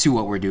to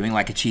what we're doing,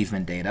 like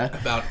achievement data.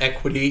 About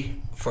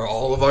equity for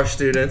all of our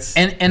students.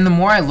 And the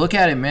more I look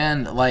at it,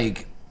 man,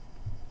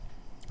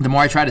 the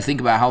more I try to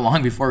think about how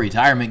long before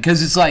retirement,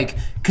 because it's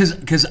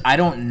because I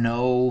don't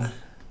know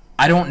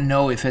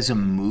if as a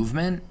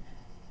movement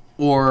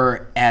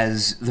or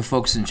as the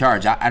folks in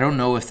charge, I don't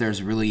know if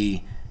there's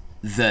really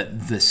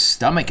the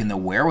stomach and the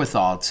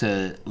wherewithal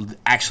to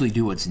actually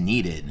do what's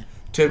needed.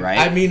 Right?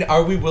 I mean,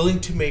 are we willing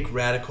to make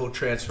radical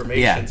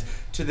transformations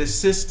to this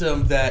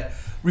system that,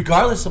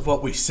 regardless of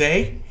what we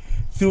say,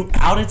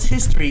 throughout its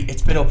history,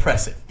 it's been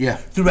oppressive. Yeah.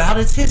 Throughout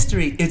its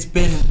history, it's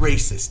been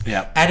racist.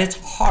 Yeah. At its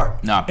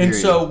heart. No, and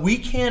so we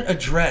can't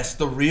address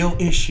the real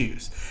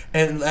issues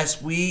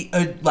unless we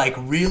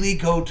really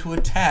go to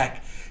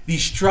attack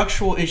these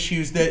structural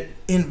issues that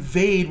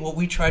invade what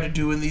we try to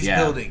do in these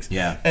buildings.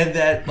 Yeah. And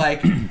that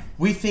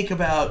we think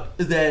about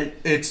that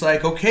it's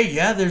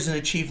there's an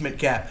achievement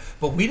gap.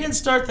 But we didn't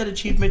start that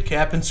achievement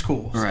gap in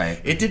schools. Right.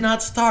 It did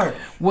not start.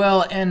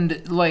 Well,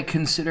 and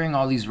considering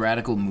all these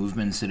radical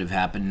movements that have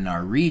happened in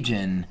our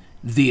region,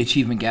 the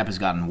achievement gap has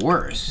gotten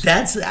worse.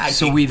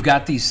 So we've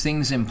got these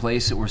things in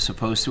place that we're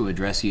supposed to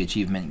address the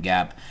achievement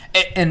gap.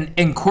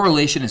 And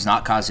correlation is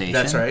not causation.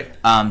 That's right.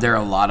 There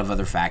are a lot of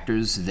other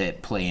factors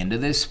that play into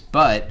this,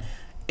 but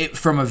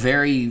from a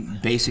very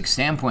basic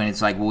standpoint,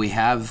 it's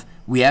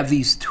we have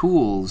these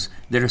tools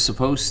that are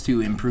supposed to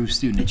improve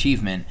student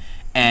achievement,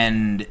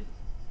 and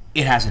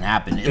it hasn't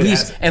happened.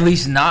 At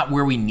least not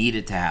where we need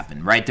it to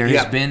happen. Right?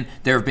 There's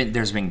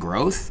been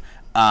growth,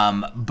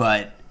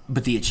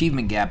 but the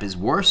achievement gap is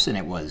worse than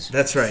it was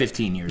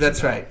 15 years ago.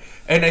 That's right.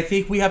 And I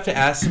think we have to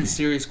ask some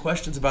serious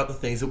questions about the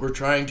things that we're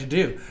trying to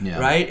do,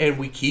 right? And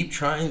we keep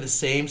trying the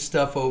same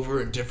stuff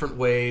over in different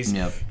ways.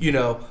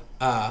 Yep.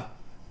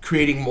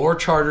 Creating more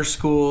charter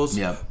schools,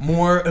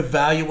 more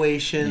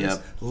evaluations,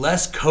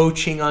 less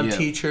coaching on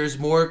teachers,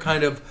 more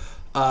kind of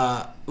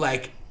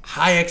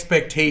high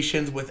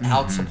expectations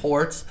without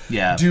supports.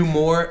 Yeah. Do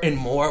more and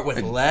more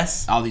with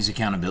less. All these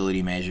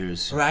accountability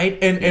measures. Right?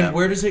 And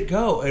where does it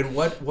go? And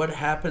what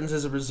happens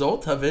as a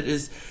result of it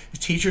is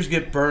teachers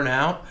get burnt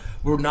out.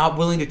 We're not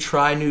willing to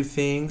try new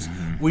things.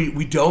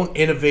 We don't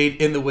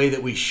innovate in the way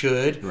that we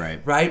should.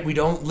 Right? We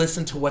don't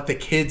listen to what the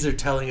kids are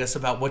telling us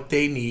about what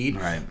they need.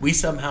 Right. We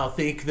somehow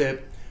think that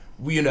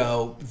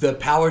the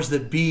powers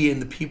that be and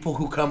the people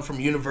who come from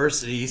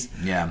universities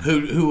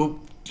who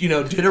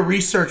did a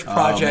research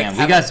project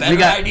have a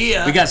better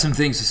idea. We got some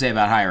things to say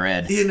about higher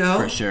ed,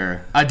 for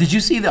sure. Did you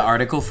see the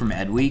article from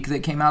Ed Week that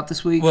came out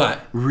this week?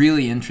 What?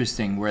 Really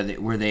interesting,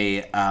 where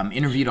they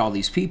interviewed all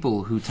these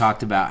people who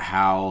talked about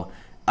how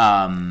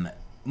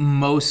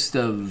most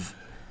of...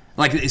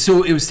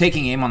 so it was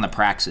taking aim on the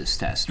Praxis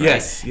test, right?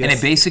 Yes. And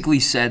it basically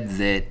said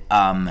that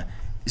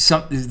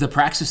the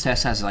Praxis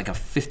test has like a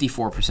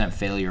 54%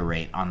 failure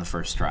rate on the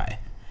first try.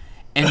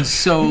 And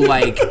so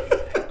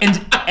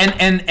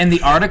and the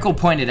article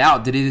pointed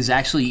out that it is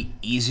actually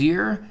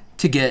easier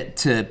to get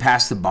to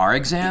pass the bar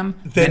exam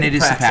than it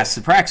is to pass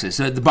the Praxis.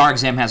 So the bar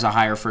exam has a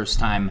higher first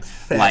time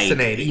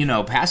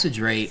passage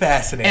rate.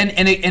 Fascinating.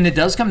 And it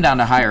does come down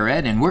to higher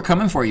ed, and we're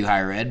coming for you,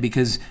 higher ed,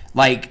 because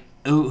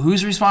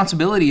whose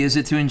responsibility is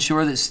it to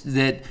ensure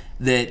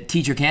that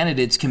teacher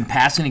candidates can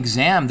pass an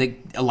exam that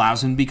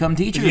allows them to become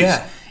teachers?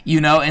 Yeah.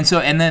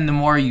 And then the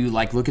more you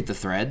look at the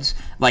threads,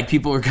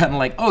 people are kind of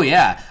like, oh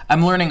yeah,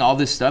 I'm learning all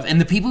this stuff. And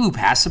the people who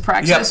pass the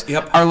Praxis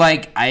are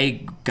like,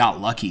 I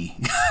got lucky.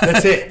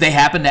 That's it. They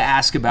happened to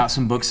ask about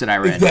some books that I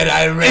read. Stuff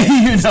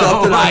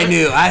that I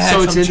knew. I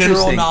had some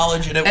general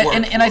knowledge and it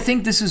worked. And I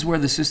think this is where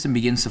the system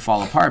begins to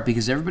fall apart,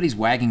 because everybody's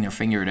wagging their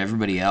finger at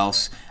everybody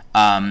else.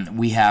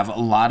 We have a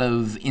lot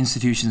of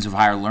institutions of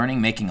higher learning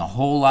making a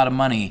whole lot of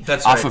money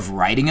off of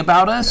writing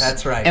about us.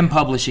 That's right. And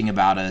publishing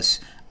about us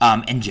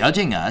and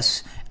judging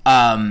us.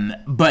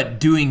 But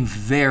doing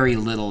very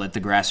little at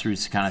the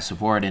grassroots to kind of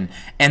support. And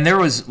there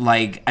was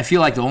I feel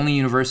like the only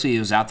university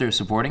that was out there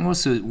supporting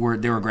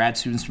there were grad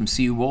students from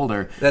CU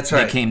Boulder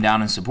that came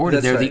down and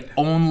supported. They're the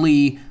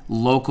only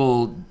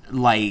local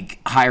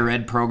higher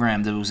ed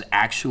program that was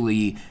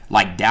actually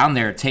down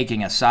there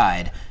taking a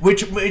side.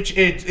 Which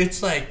it's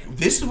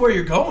this is where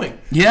you're going.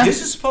 Yeah.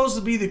 This is supposed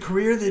to be the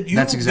career that you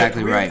That's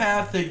exactly the career right.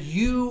 path that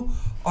you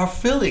are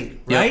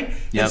filling, right?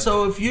 Yep. And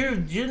so if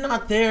you're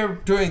not there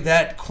during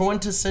that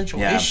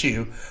quintessential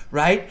issue,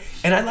 right?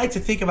 And I'd like to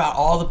think about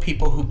all the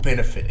people who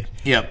benefited.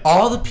 Yep.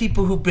 All the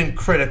people who've been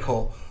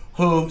critical,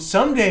 who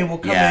someday will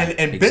come in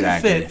and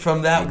benefit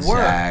from that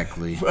work,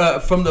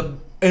 from the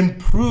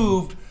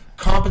improved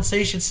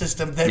compensation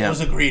system that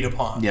was agreed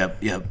upon.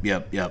 Yep.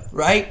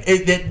 Right?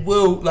 That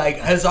will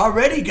has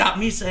already got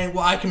me saying,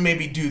 well, I can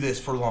maybe do this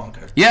for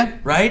longer. Yeah.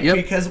 Right? Yep.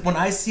 Because when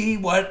I see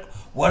what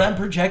I'm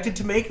projected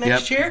to make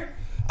next year,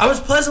 I was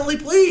pleasantly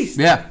pleased.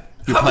 Yeah.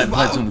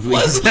 Pleasantly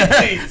pleased.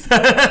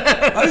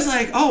 I was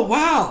like, oh,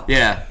 wow.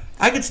 Yeah.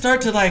 I could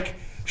start to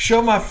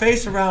show my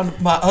face around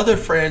my other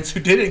friends who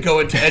didn't go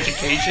into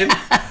education,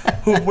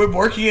 who were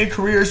working in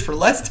careers for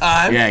less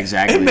time. Yeah,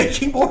 exactly. And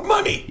making more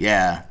money.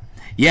 Yeah.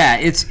 Yeah,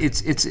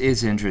 it's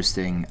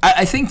interesting.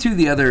 I think too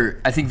the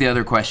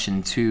other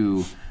question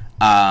too.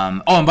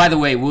 And by the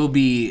way, we'll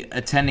be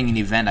attending an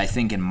event I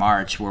think in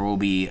March where we'll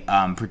be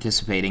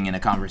participating in a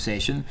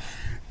conversation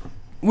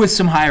with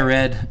some higher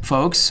ed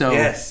folks. So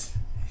yes.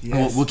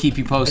 We'll keep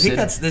you posted. I think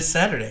that's this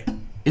Saturday.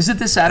 Is it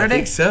this Saturday? I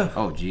think so.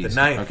 Oh, geez.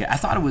 The 9th. Okay, I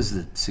thought it was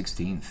the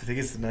 16th. I think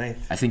it's the 9th.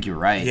 I think you're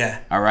right.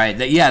 Yeah. All right.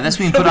 That's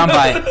being put on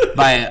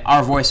by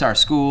Our Voice, Our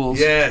Schools.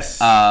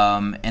 Yes.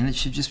 And it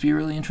should just be a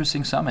really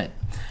interesting summit.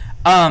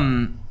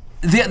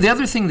 The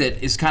other thing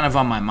that is kind of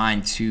on my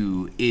mind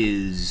too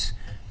is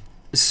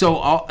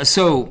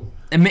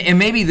and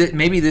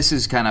maybe this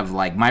is kind of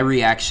my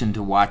reaction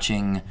to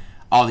watching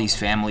all these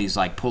families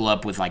pull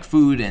up with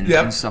food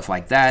and stuff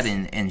like that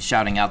and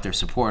shouting out their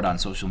support on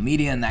social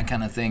media and that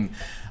kind of thing.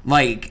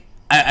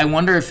 I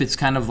wonder if it's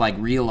kind of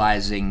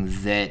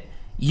realizing that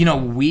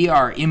we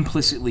are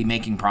implicitly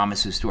making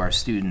promises to our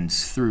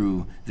students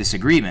through this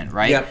agreement,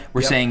 right?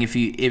 We're saying if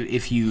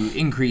you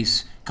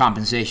increase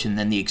compensation,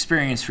 then the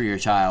experience for your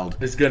child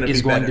is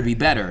going to be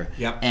better.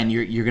 Yep. And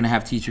you're going to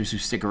have teachers who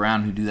stick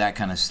around who do that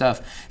kind of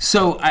stuff.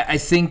 So I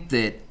think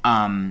that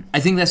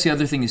that's the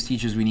other thing as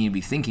teachers we need to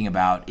be thinking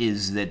about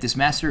is that this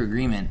master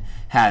agreement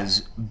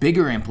has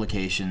bigger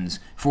implications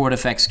for what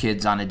affects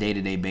kids on a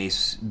day-to-day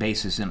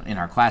basis in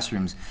our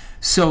classrooms.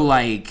 So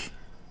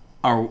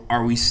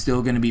Are we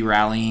still going to be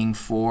rallying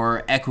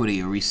for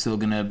equity? Are we still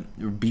going to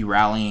be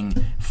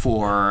rallying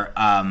for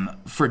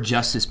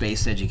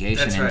justice-based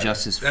education and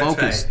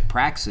justice-focused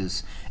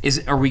praxis?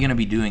 Are we going to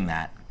be doing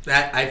that?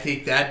 I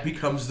think that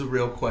becomes the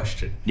real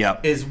question.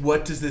 Yep. Is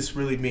what does this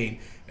really mean?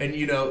 And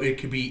it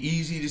could be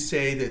easy to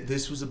say that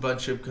this was a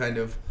bunch of kind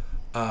of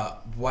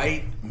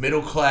white,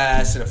 middle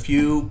class, and a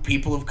few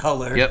people of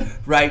color,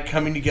 right,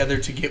 coming together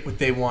to get what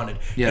they wanted.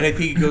 Yep. And I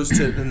think it goes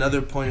to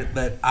another point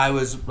that I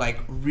was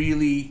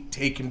really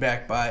taken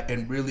back by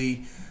and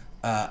really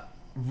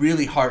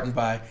heartened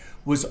by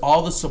was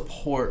all the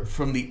support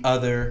from the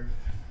other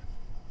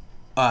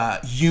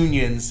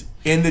unions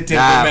in the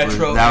Denver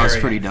metro area. That was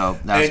pretty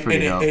dope. That was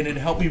pretty dope. And it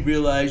helped me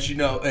realize,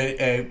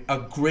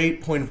 a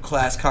great point of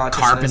class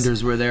consciousness.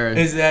 Carpenters were there.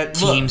 Is that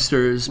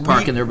Teamsters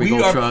parking their big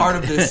old truck. We are part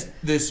of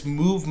this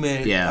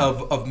movement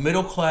of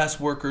middle class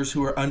workers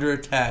who are under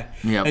attack.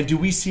 Yep. And do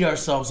we see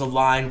ourselves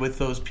aligned with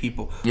those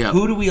people? Yep.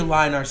 Who do we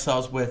align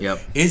ourselves with? Yep.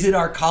 Is it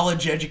our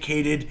college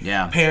educated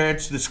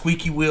parents, the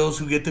squeaky wheels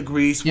who get the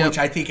grease? Which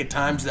I think at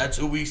times that's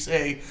who we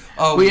say,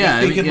 you're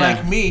thinking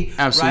like me.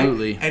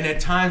 Absolutely. Right? And at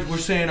times we're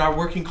saying our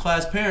working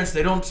class parents,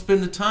 they don't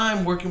spend the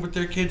time working with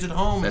their kids at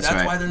home. That's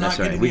why they're not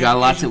getting we got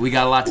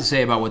a lot to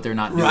say about what they're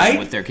not doing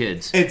with their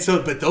kids. And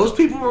so, but those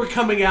people were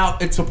coming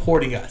out and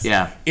supporting us.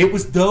 Yeah. It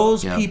was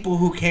those people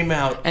who came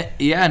out.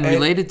 And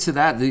related to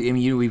that,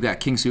 we've got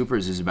King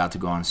Soopers is about to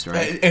go on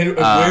strike. And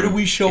where do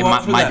we show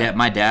up for that?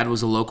 My dad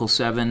was a Local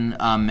 7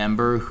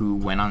 member who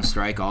went on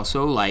strike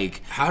also.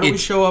 Like, how do we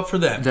show up for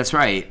them? That's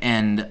right.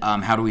 And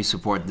how do we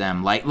support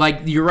them?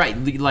 Like you're right.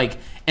 Like,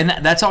 and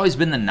that's always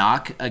been the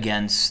knock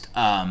against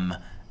I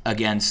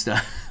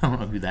don't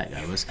know who that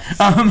guy was.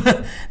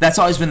 That's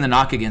always been the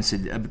knock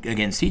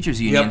against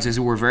teachers unions is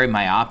we're very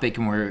myopic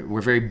and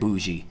we're very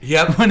bougie.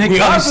 Yep. When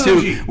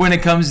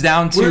it comes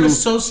down to we're an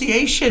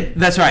association.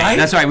 That's right.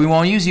 That's right. We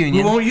won't use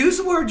union. We won't use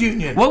the word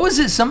union. What was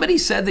it? Somebody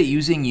said that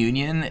using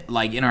union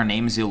in our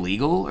name is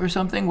illegal or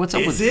something. What's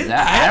up with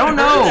that? I don't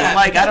know.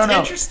 That's I don't know.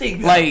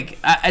 Interesting.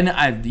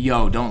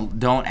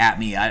 Don't at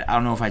me. I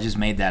don't know if I just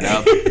made that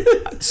up.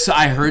 So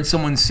I heard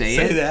someone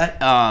say that.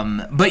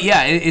 But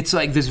yeah, it's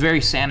like this very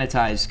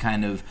sanitized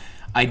kind of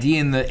idea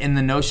in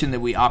the notion that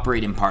we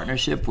operate in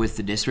partnership with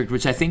the district,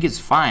 which I think is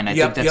fine. I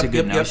think that's a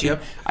good notion.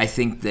 I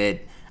think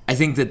that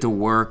the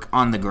work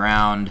on the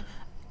ground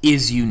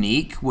is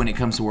unique when it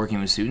comes to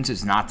working with students.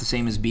 It's not the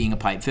same as being a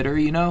pipe fitter,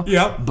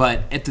 Yep.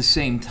 But at the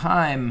same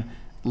time,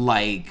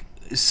 like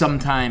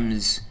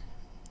sometimes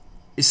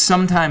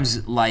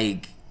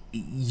like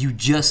you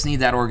just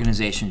need that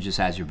organization just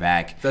has your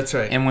back. That's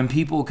right. And when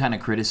people kind of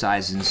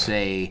criticize and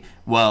say,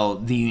 well,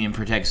 the union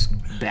protects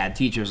bad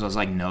teachers, I was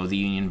like, no, the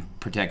union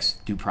protects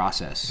due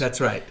process. That's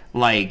right.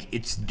 Like,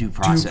 it's due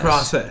process. Due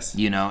process.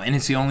 And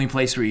it's the only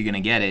place where you're going to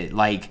get it.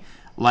 Like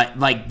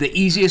the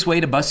easiest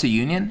way to bust a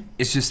union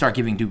is just start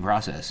giving due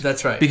process.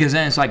 That's right. Because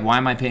then it's like, why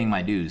am I paying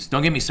my dues?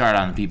 Don't get me started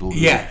on the people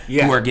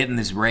who are getting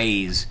this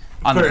raise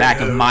on the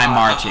back of my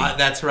marching.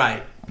 That's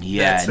right.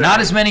 Yeah, that's not right.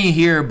 as many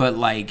here, but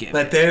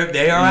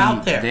they are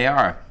out there.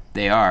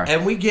 They are.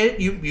 And we get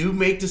you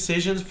make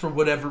decisions for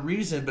whatever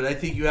reason, but I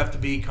think you have to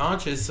be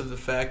conscious of the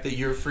fact that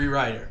you're a free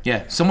rider.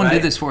 Yeah, someone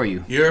did this for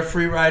you. You're a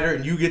free rider,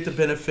 and you get the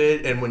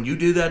benefit. And when you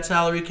do that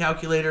salary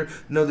calculator,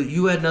 know that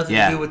you had nothing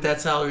to do with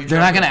that salary. They're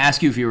not going to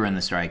ask you if you were in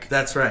the strike.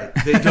 That's right.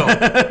 They don't.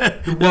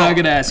 They're not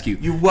going to ask you.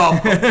 You're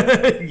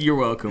welcome. You're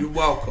welcome. You're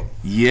welcome.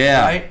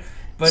 Yeah. Right.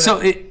 But go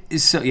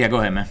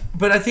ahead, man.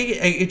 But I think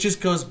it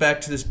just goes back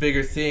to this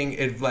bigger thing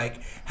of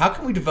how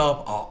can we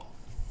develop a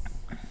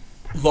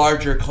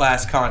larger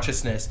class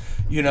consciousness,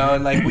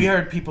 and we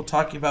heard people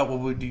talking about what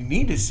we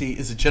need to see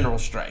is a general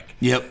strike.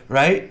 Yep.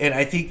 Right? And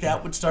I think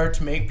that would start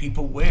to make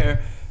people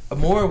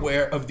more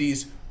aware of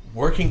these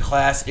working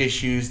class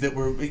issues that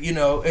were,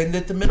 and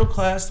that the middle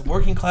class, the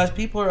working class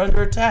people are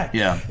under attack.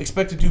 Yeah.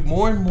 Expect to do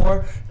more and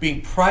more,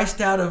 being priced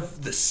out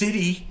of the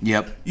city.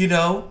 Yep.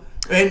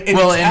 And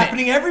it's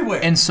happening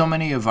everywhere. And so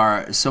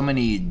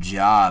many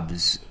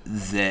jobs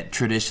that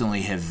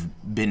traditionally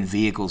have been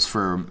vehicles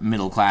for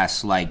middle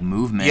class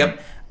movement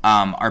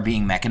are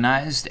being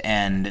mechanized,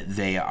 and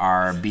they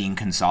are being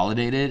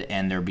consolidated,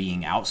 and they're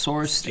being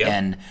outsourced,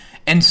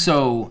 and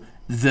so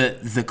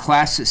the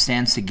class that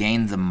stands to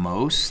gain the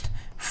most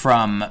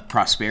from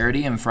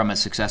prosperity and from a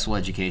successful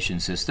education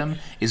system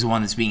is the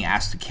one that's being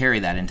asked to carry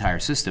that entire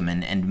system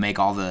and make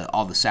all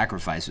the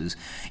sacrifices.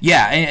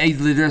 Yeah, and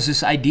there's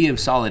this idea of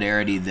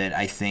solidarity that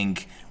I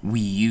think we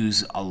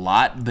use a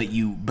lot, but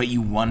you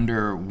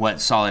wonder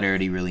what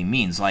solidarity really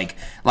means. Like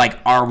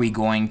are we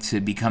going to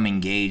become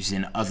engaged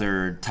in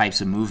other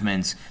types of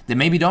movements that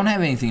maybe don't have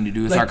anything to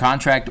do with our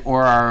contract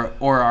or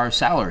our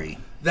salary?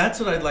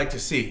 That's what I'd like to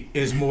see,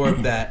 is more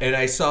of that. And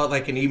I saw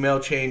an email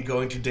chain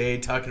going today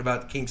talking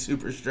about the King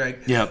Super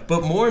Strike. Yep.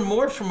 But more and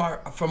more from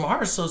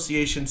our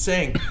association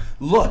saying,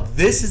 look,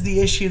 this is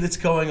the issue that's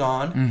going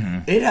on. Mm-hmm.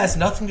 It has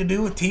nothing to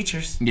do with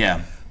teachers.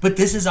 Yeah. But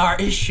this is our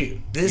issue.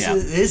 This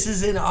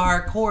is in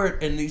our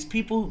court. And these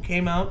people who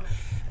came out,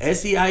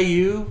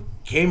 SEIU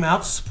came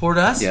out to support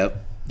us.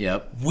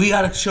 Yep. We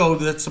got to show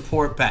that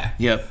support back.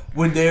 Yep.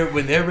 When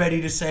they're ready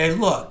to say,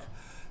 look,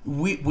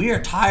 we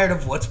are tired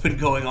of what's been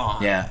going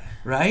on. Yeah.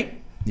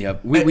 Right?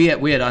 Yep. We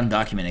had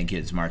undocumented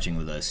kids marching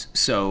with us,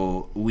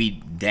 so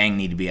we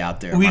need to be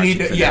out there marching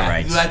for their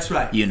rights. That's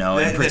right.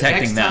 And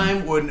protecting them.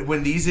 The next time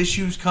when these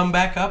issues come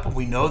back up, and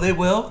we know they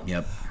will,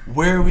 yep.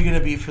 Where are we going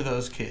to be for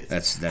those kids?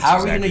 That's How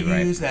exactly are we going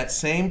to use that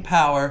same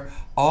power,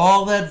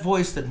 all that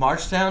voice that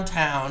marched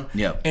downtown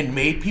and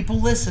made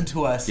people listen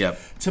to us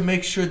to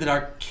make sure that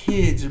our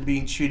kids are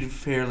being treated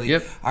fairly?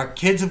 Yep. Our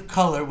kids of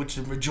color, which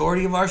is the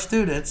majority of our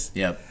students,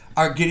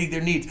 are getting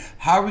their needs.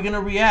 How are we going to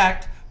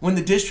react when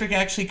the district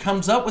actually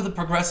comes up with a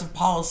progressive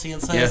policy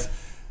and says,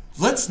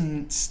 let's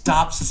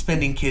stop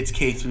suspending kids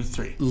K through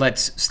 3.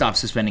 Let's stop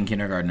suspending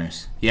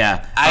kindergartners.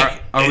 Yeah.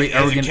 Are we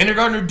gonna,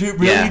 kindergartner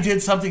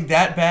did something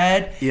that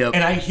bad? Yep.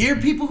 And I hear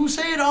people who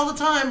say it all the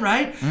time,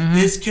 right? Mm-hmm.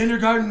 This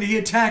kindergarten, he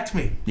attacked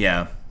me.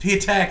 Yeah. He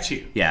attacked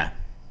you. Yeah.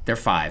 They're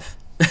 5.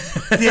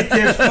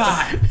 They're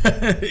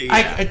 5.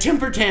 Yeah. A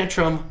temper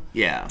tantrum.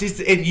 Yeah.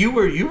 And you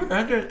were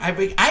under.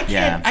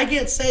 I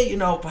can't say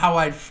how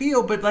I'd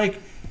feel, but like.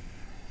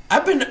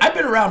 I've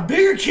been around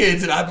bigger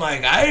kids, and I'm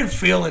like, I didn't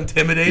feel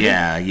intimidated.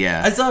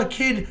 Yeah. I saw a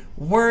kid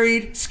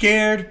worried,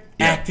 scared,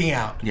 acting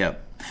out.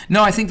 Yep.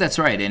 No, I think that's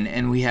right,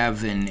 and we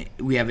have an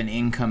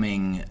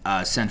incoming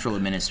central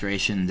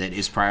administration that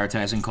is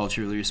prioritizing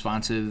culturally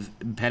responsive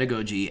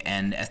pedagogy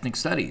and ethnic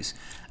studies,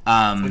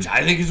 which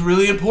I think is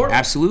really important.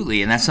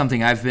 Absolutely, and that's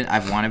something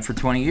I've wanted for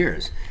 20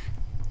 years.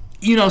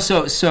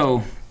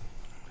 So.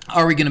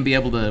 Are we going to be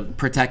able to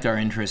protect our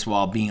interests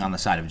while being on the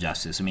side of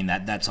justice? I mean,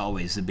 that's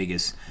always the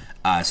biggest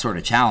sort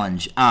of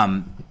challenge.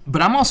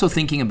 But I'm also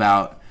thinking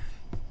about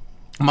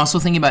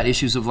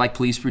issues of like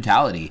police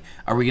brutality.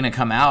 Are we going to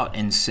come out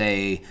and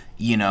say,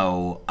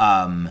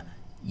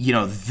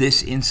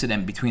 this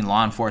incident between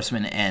law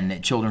enforcement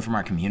and children from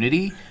our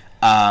community,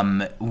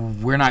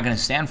 we're not going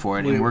to stand for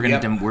it, and we're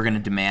going to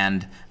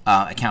demand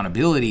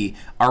accountability?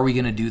 Are we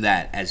going to do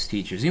that as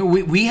teachers?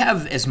 We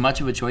have as much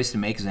of a choice to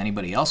make as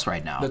anybody else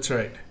right now. That's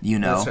right.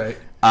 That's right.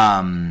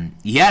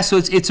 So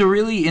it's a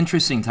really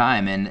interesting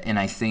time, and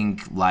I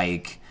think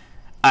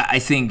I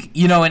think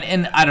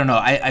and I don't know.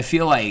 I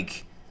feel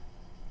like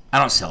I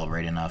don't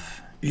celebrate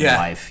enough in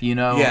life.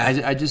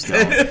 I just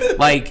don't.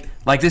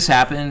 like this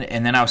happened,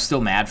 and then I was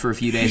still mad for a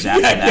few days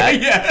after that.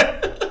 Yeah.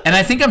 And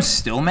I think I'm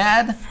still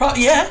mad.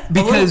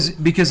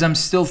 Because I'm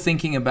still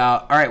thinking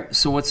about, all right,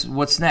 so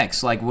what's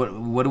next? Like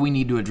what do we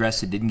need to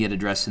address that didn't get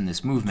addressed in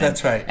this movement?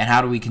 That's right. And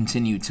how do we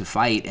continue to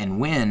fight and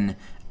win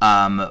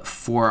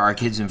for our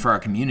kids and for our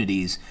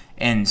communities?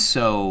 And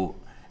so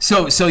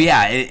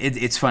yeah,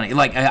 it's funny.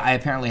 Like I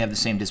apparently have the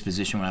same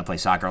disposition when I play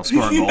soccer. I'll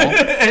score a goal,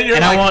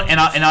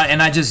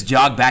 and I just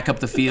jog back up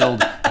the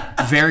field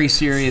very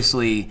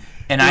seriously.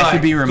 And I have to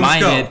be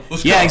reminded.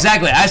 Let's go.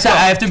 Exactly. I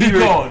have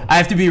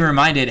to be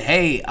reminded.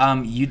 Hey,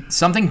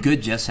 something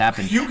good just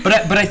happened.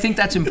 But I think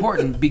that's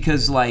important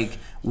because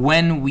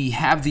when we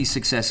have these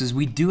successes,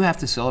 we do have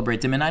to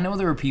celebrate them. And I know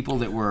there were people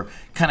that were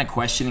kind of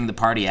questioning the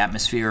party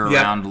atmosphere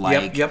around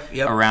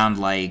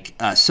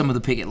some of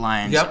the picket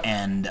lines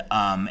and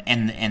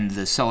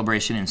the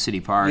celebration in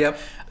City Park. Yep.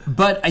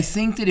 But I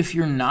think that if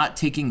you're not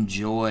taking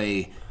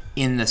joy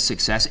in the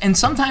success, and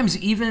sometimes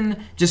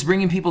even just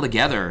bringing people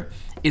together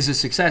is a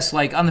success.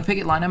 Like on the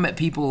picket line, I met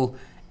people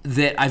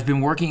that I've been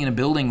working in a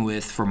building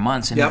with for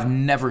months and have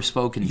never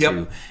spoken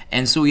to.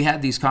 And so we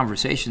had these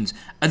conversations.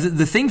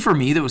 The thing for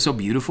me that was so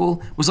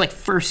beautiful was like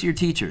first year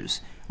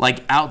teachers,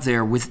 like out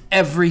there with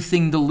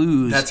everything to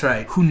lose. That's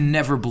right. Who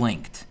never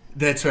blinked.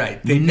 That's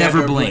right. They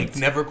never blinked.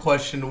 Never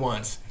questioned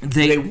once.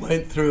 They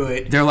went through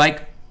it. They're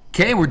like,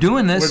 okay, we're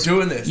doing this. We're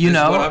doing this.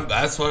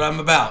 That's what I'm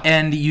about.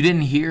 And you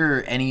didn't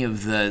hear any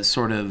of the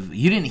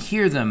you didn't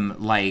hear them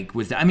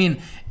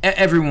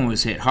everyone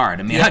was hit hard.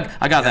 I mean,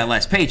 I got that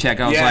last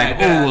paycheck. I was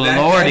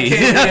lordy.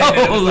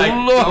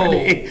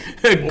 Lordy.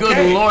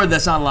 Good Lord,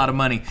 that's not a lot of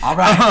money. All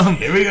right,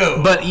 here we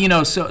go. But,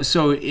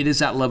 so it is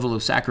that level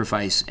of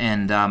sacrifice.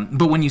 And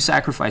but when you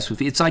sacrifice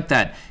with, it's like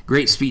that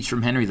great speech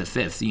from Henry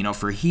V,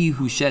 for he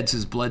who sheds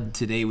his blood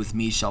today with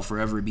me shall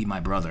forever be my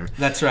brother.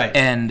 That's right.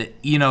 And,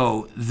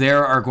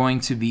 there are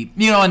going to be,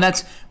 and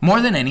that's more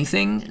than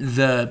anything,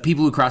 the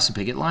people who cross the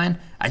picket line,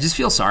 I just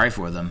feel sorry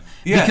for them.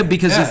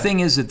 Because the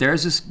thing is that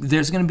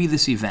there's going to be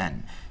this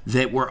event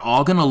that we're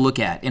all going to look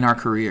at in our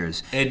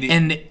careers.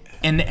 And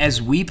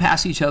as we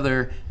pass each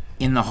other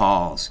in the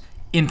halls,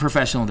 in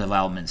professional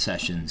development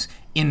sessions,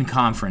 in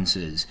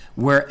conferences,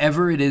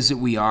 wherever it is that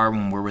we are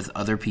when we're with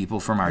other people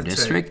from our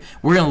district,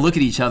 we're going to look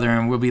at each other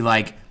and we'll be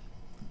like,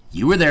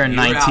 you were there in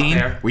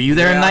 19. Were you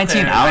there in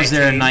 19? I was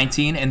there in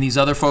 19. And these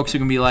other folks are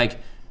going to be like,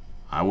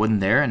 I wasn't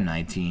there in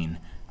 19.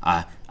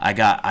 I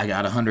got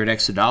 $100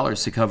 extra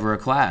to cover a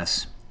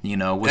class. Was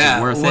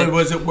it worth it?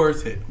 Was it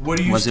worth it? What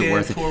do you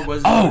stand for?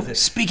 Was it worth it?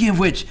 Speaking of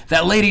which,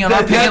 that lady on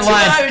our picket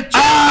line.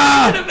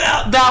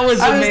 That was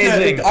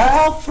amazing.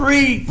 All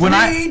three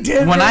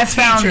different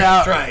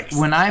strikes.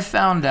 When I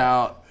found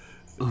out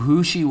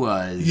who she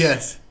was.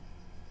 Yes.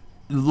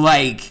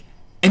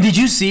 And did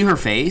you see her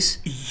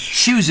face?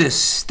 She was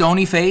just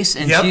stony face,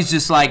 and she's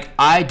just like,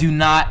 I do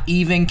not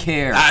even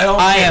care.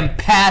 I am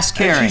past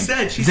caring.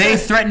 They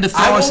threatened to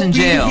throw us in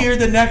jail. I won't be here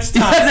the next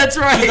time. That's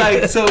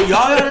right. So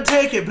y'all gotta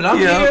take it, but I'm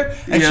here.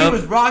 And she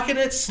was rocking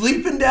it,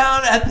 sleeping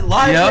down at the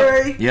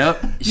library.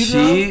 Yep.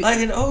 Like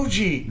an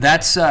OG.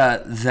 That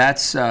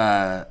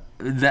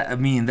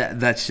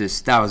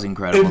was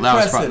incredible.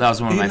 Impressive. That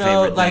was one of my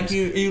favorite things.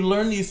 You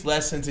learn these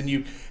lessons and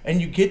you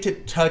get to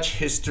touch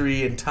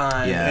history and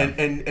time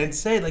and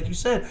say, like you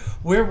said,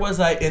 where was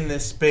I in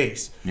this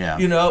space? Yeah.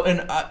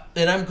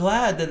 And I'm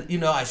glad that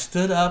I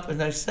stood up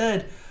and I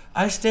said,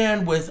 I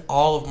stand with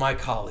all of my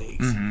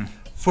colleagues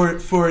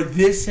for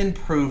this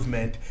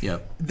improvement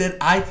Yep. that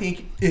I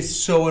think is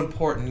so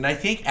important, and I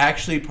think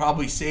actually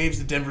probably saves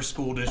the Denver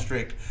School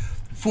District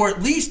for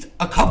at least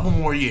a couple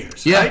more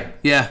years. Yeah. Right?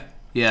 Yeah.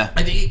 Yeah.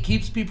 I think it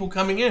keeps people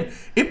coming in.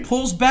 It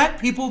pulls back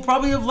people who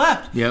probably have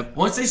left. Yep.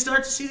 Once they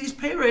start to see these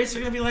pay rates,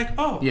 they're gonna be like,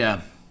 oh,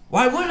 Yeah.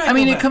 why wouldn't I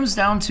mean, go it back? comes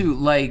down to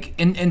like,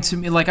 and to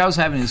me, like I was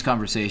having this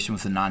conversation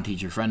with a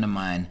non-teacher friend of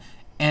mine,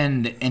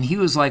 and he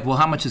was like, "Well,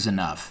 how much is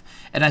enough?"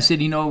 And I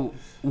said,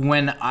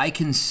 when I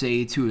can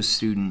say to a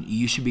student,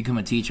 "You should become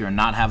a teacher," and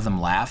not have them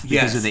laugh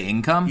because Yes. of the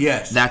income,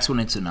 Yes. that's when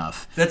it's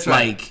enough. That's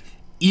right. Like,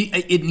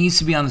 it needs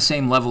to be on the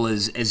same level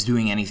as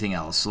doing anything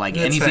else. Like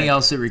That's anything right.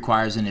 else that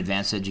requires an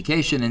advanced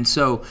education, and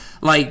so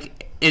like.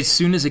 As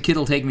soon as a kid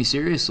will take me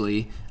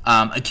seriously,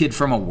 a kid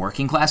from a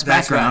working class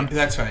background,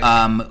 That's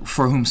right.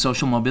 For whom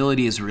social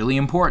mobility is really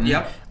important.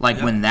 Yep.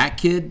 When that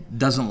kid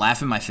doesn't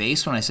laugh in my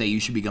face when I say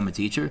you should become a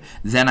teacher,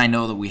 then I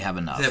know that we have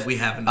enough.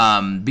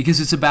 Because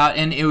it's about,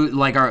 and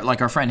like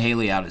our friend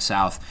Haley out at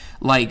South,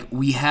 like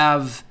we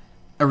have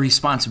a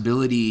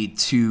responsibility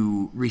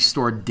to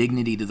restore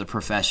dignity to the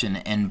profession,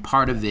 and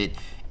part of it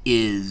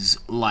is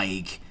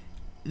like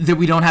that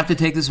we don't have to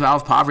take this vow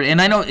of poverty. And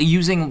I know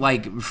using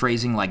like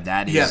phrasing like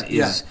that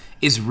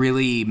is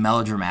really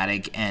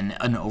melodramatic and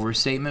an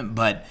overstatement,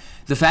 but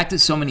the fact that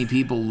so many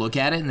people look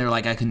at it and they're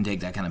like, I couldn't take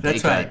that kind of pay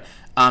cut.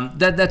 Right.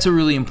 That's a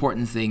really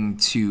important thing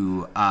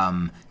to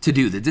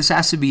do. That this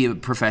has to be a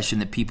profession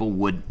that people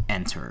would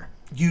enter.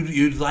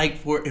 You'd like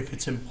for, if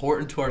it's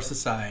important to our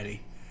society,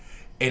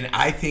 and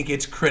I think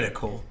it's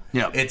critical.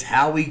 Yep. It's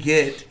how we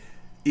get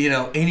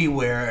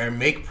anywhere and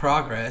make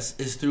progress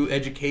is through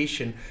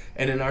education.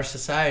 And in our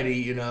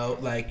society,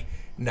 like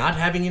not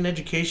having an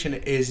education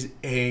is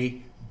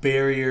a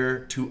barrier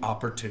to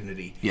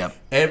opportunity. Yep.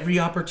 Every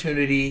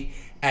opportunity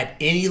at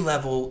any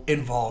level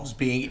involves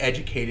being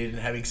educated and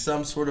having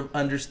some sort of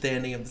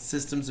understanding of the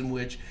systems in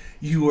which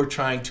you are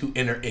trying to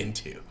enter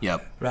into.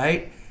 Yep.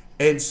 Right?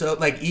 And so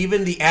like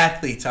even the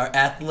athletes, our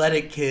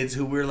athletic kids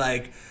who we're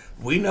like,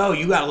 we know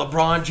you got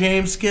LeBron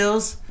James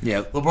skills.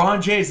 Yep.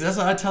 LeBron James, that's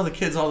what I tell the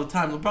kids all the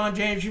time. LeBron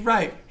James, you're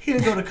right. He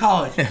didn't go to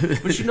college.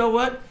 But you know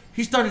what?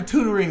 He started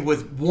tutoring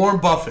with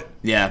Warren Buffett.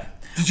 Yeah.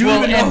 Did you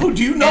even know?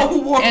 Do you know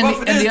who Warren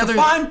Buffett is?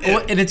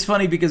 And it's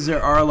funny because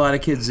there are a lot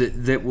of kids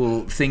that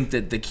will think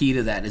that the key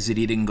to that is that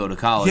he didn't go to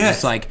college. Yes.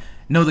 It's like,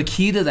 no, the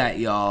key to that,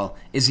 y'all,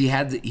 is he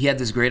had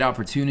this great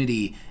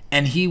opportunity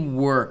and he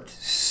worked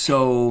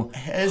so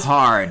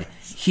hard.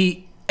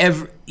 He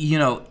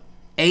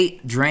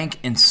ate, drank,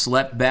 and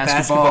slept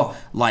basketball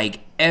like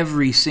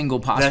every single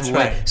possible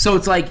way. Right. So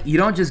it's like you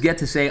don't just get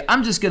to say,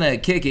 I'm just gonna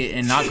kick it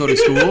and not go to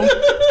school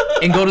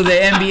and go to the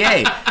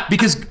NBA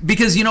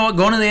because you know what,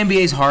 going to the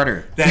NBA is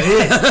harder.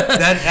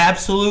 That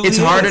absolutely it's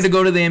harder to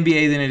go to the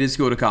NBA than it is to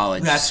go to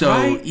college. That's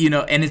right.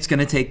 And it's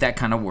gonna take that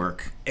kind of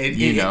work.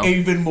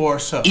 Even more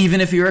so. Even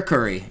if you're a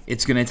Curry,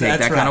 it's gonna take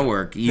that kind of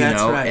work.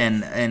 Right.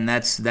 And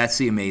that's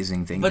the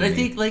amazing thing. But I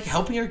think like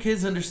helping our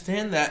kids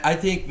understand that, I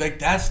think like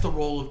that's the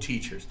role of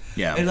teachers.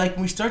 Yeah. And like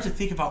when we start to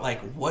think about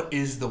like what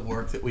is the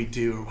work that we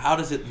do, or how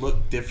does it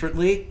look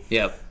differently?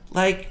 Yep.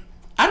 Like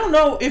I don't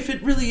know if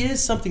it really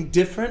is something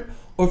different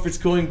or if it's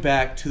going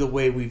back to the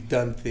way we've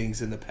done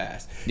things in the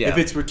past. Yeah. If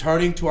it's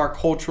returning to our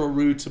cultural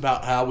roots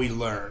about how we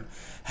learn,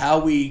 how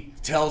we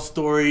tell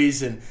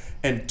stories and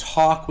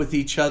talk with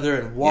each other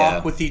and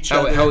walk with each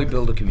other. How we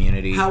build a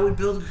community. How we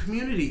build a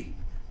community,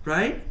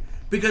 right?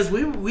 Because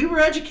we were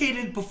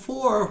educated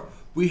before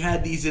we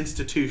had these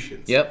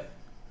institutions. Yep.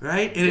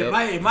 Right? And it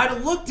might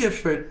have looked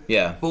different.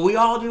 Yeah. But we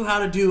all knew how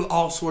to do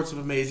all sorts of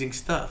amazing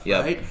stuff,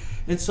 right?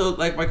 And so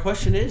like my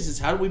question is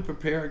how do we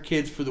prepare our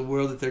kids for the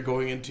world that they're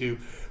going into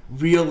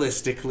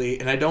realistically?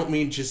 And I don't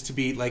mean just to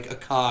be like a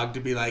cog,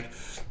 to be like,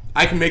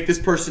 I can make this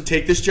person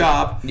take this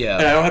job, and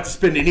I don't have to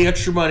spend any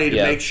extra money to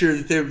make sure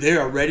that they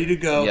are ready to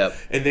go,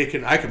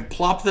 and I can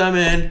plop them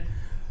in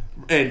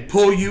and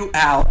pull you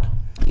out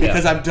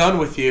because I'm done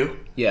with you,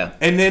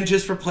 and then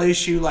just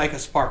replace you like a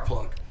spark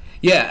plug.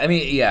 Yeah, I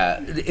mean,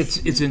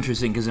 it's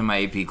interesting because in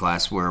my AP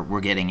class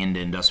we're getting into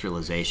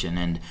industrialization,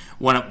 and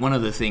one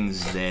of the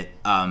things that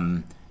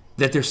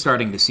they're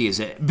starting to see is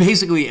that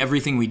basically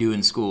everything we do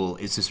in school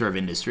is to serve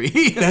industry.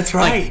 That's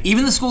right. Like,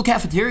 even the school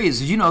cafeterias.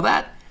 Did you know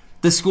that?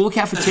 The school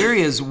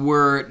cafeterias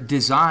were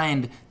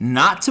designed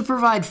not to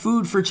provide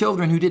food for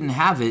children who didn't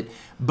have it,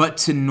 but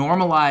to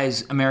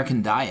normalize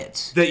American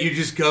diets. That you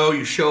just go,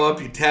 you show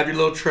up, you tab your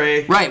little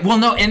tray. Right. Well,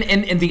 no,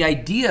 and the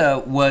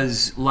idea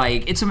was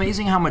like, it's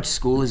amazing how much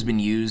school has been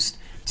used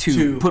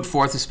to put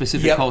forth a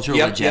specific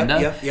cultural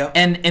agenda.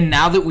 And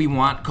now that we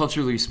want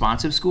culturally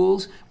responsive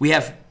schools, we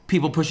have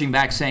people pushing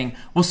back saying,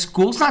 well,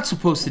 school's not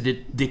supposed to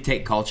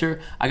dictate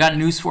culture. I got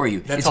news for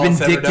you. It's been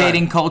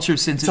dictating culture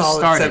since it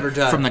started,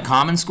 from the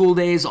common school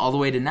days all the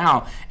way to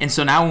now. And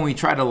so now when we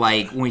try to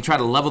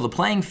level the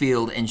playing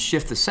field and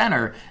shift the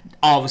center,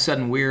 all of a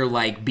sudden we're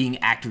like being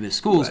activist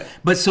schools. Right.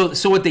 But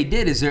so what they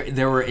did is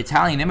there were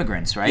Italian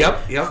immigrants, right?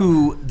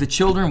 Who the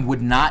children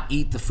would not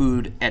eat the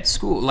food at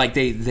school. Like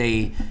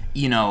they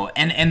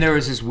and there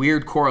was this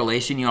weird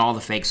correlation, all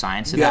the fake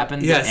science that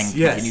happened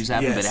continues to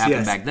happen, but it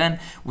happened back then,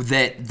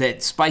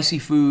 that spicy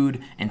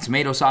food and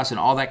tomato sauce and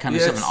all that kind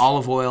of stuff and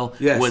olive oil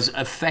was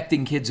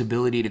affecting kids'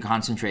 ability to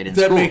concentrate in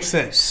school. That makes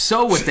sense.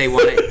 So what they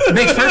wanted, it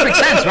makes perfect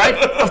sense, right?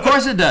 Of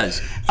course it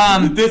does.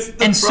 That's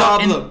the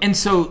problem.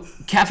 So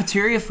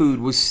cafeteria food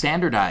was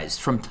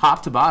standardized from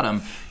top to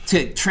bottom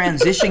to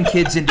transition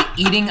kids into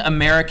eating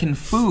American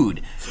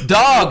food.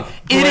 Dog,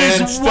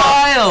 it is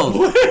wild.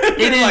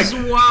 It is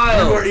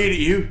wild. You are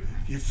eating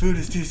your food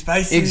is too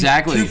spicy.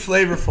 Exactly. Too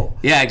flavorful.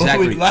 Yeah,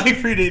 exactly. What we'd like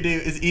for you to do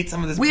is eat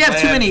some of this. We have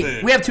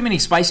too many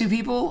spicy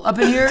people up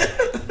in here.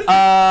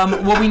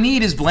 What we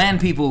need is bland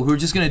people who are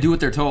just going to do what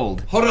they're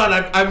told. Hold on,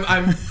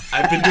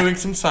 I've been doing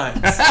some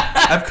science.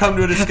 I've come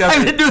to a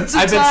discovery. I've been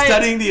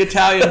studying the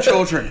Italian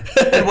children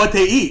and what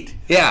they eat.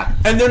 Yeah.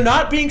 And they're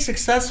not being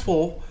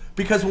successful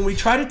because when we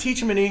try to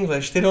teach them in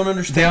English, they don't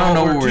understand. They don't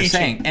know what we're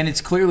saying, and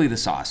it's clearly the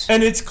sauce.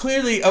 And it's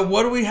clearly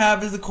what do we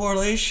have as the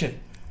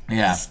correlation?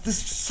 Yeah. This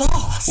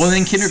sauce. Well,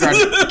 then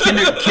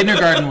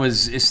kindergarten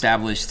was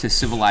established to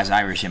civilize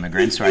Irish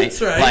immigrants, right?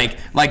 That's right.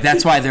 Like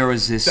that's why there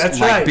was this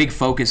big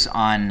focus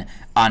on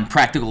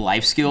practical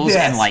life skills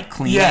and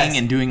cleaning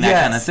and doing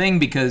that kind of thing,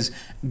 because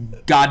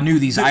God knew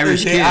these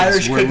Irish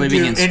kids were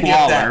living in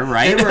squalor,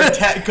 right? They were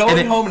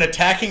going home and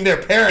attacking their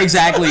parents.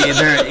 Exactly.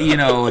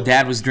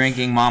 Dad was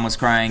drinking, mom was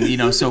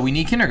crying, so we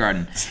need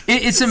kindergarten.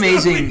 It's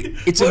amazing.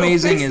 It's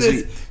amazing.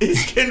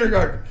 It's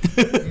kindergarten.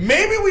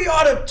 Maybe we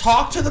ought to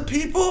talk to the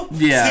people,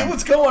 see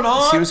what's going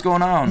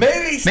on.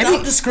 Maybe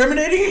stop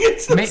discriminating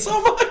against them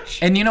so much.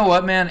 And you know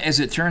what, man? As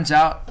it turns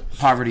out,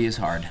 poverty is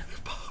hard.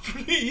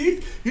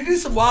 You do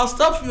some wild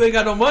stuff if you ain't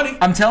got no money.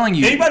 I'm telling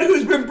you. Anybody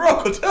who's been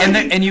broke will tell you.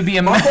 And you be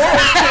a my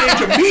morals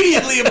change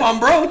immediately if I'm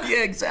broke.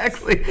 Yeah,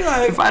 exactly.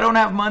 If I don't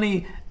have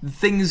money,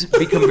 things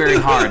become very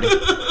hard.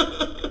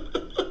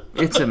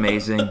 It's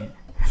amazing.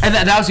 And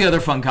that was the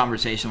other fun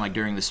conversation,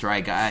 during the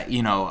strike.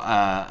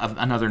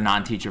 Another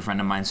non-teacher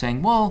friend of mine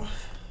saying, well,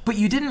 but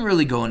you didn't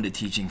really go into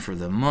teaching for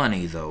the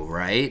money, though,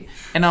 right?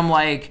 And I'm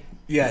like,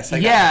 yes,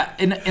 and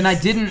I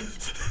didn't.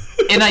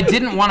 And I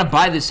didn't want to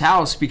buy this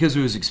house because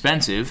it was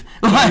expensive.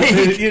 But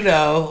as it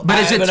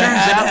turns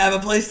out, have a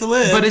place to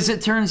live. But as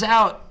it turns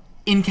out,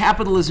 in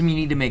capitalism, you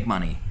need to make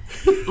money.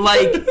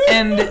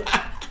 And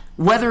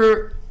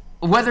whether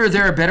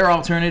there are better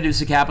alternatives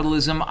to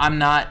capitalism, I'm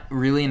not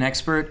really an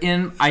expert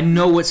in. I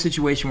know what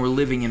situation we're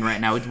living in right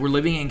now. We're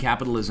living in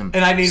capitalism.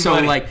 And I need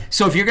money.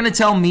 So if you're going to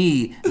tell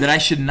me that I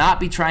should not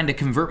be trying to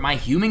convert my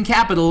human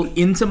capital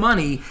into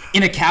money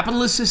in a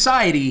capitalist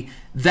society,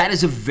 that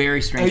is a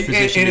very strange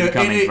position to be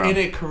coming from. In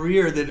a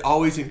career that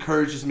always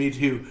encourages me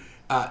to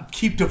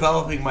keep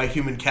developing my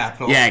human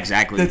capital. Yeah,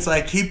 exactly. It's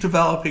keep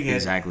developing it.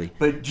 Exactly.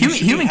 But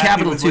human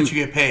capital too. What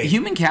you get paid.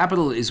 Human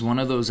capital is one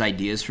of those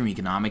ideas from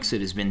economics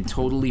that has been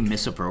totally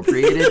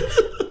misappropriated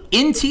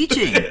in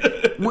teaching.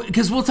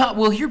 Because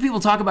we'll hear people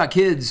talk about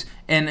kids,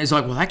 and it's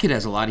like, well, that kid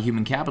has a lot of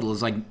human capital.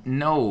 It's like,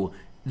 no.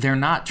 They're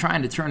not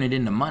trying to turn it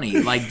into money.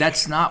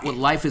 That's not what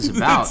life is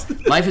about.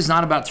 Life is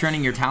not about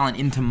turning your talent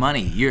into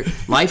money. Your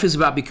life is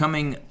about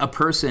becoming a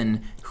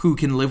person who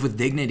can live with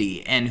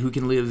dignity and who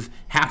can live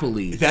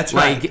happily. That's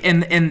right.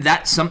 And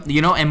that's something,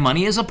 and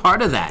money is a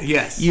part of that.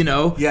 Yes.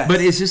 Yes.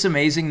 But it's just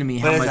amazing to me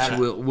how much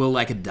we'll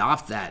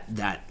adopt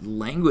that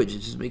language.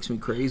 It just makes me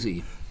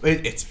crazy.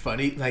 It's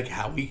funny,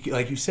 how we,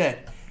 like you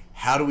said,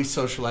 how do we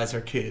socialize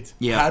our kids?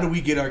 Yeah. How do we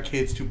get our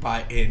kids to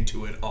buy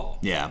into it all?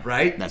 Yeah.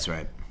 Right? That's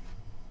right.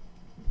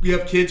 You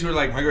have kids who are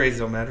like, my grades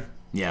don't matter.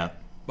 Yeah.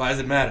 Why does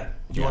it matter?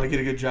 Do you want to get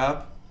a good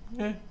job?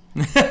 Yeah.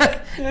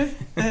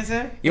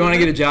 You want to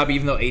get a job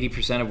even though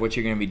 80% of what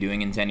you're going to be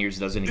doing in 10 years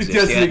doesn't exist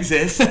yet? It doesn't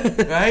exist,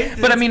 right?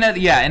 But I mean,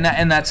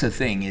 and that's the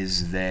thing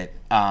is that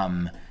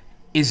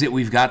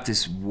we've got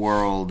this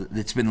world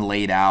that's been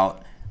laid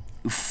out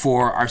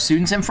for our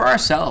students and for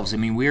ourselves. I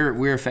mean,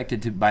 we're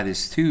affected by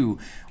this too,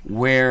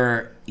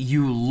 where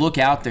you look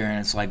out there and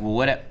it's like, well,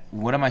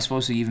 what am I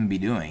supposed to even be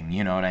doing?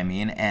 You know what I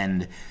mean?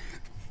 And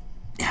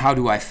how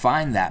do I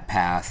find that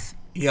path?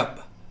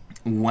 Yep.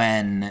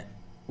 When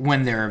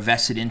there are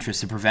vested interests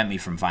to prevent me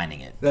from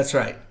finding it. That's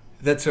right.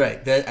 I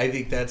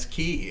think that's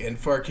key, and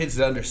for our kids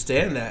to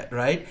understand that,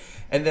 right?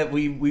 And that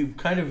we've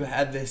kind of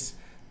had this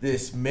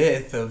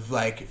myth of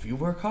if you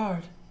work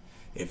hard,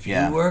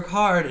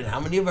 and how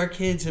many of our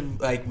kids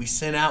have we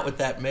sent out with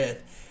that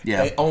myth,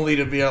 only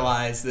to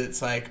realize that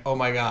it's oh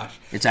my gosh,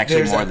 it's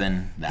actually more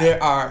than that.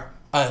 There are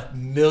a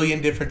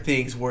million different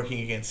things working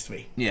against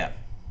me. Yeah.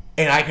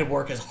 And I could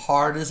work as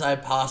hard as I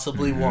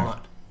possibly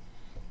want,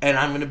 and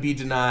I'm going to be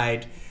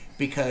denied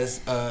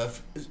because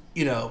of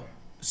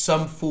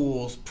some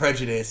fool's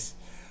prejudice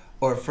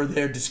or for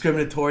their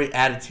discriminatory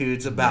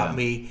attitudes about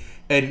me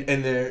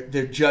and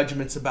their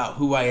judgments about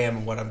who I am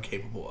and what I'm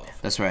capable of.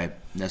 That's right.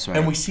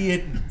 And we see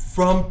it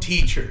from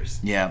teachers.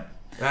 Yeah.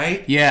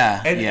 Right?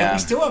 Yeah. And we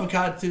still haven't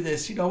gotten through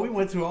this. We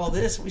went through all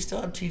this, and we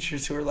still have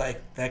teachers who are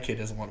like, that kid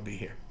doesn't want to be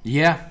here.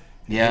 Yeah.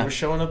 Yeah. They were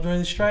showing up during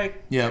the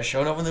strike. Yeah. They were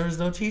showing up when there was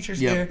no teachers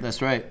here.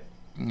 That's right.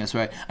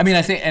 I mean,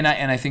 I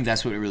think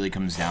that's what it really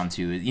comes down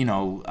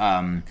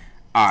to.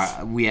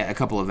 we had a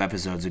couple of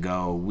episodes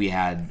ago,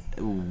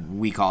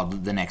 we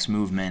called the next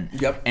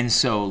movement. Yep. And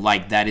so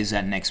like that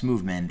next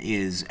movement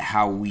is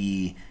how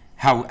we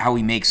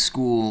make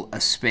school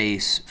a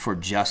space for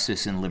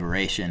justice and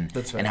liberation.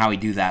 That's right. And how we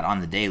do that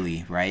on the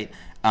daily, right?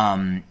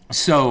 I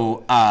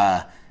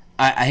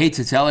hate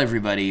to tell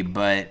everybody,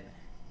 but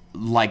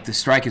like the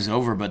strike is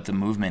over, but the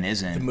movement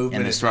isn't.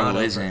 And the struggle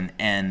isn't.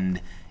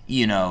 And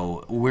you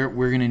know, we're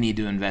going to need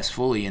to invest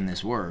fully in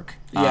this work.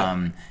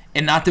 Yeah.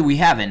 And not that we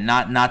haven't,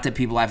 not that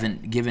people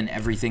haven't given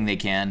everything they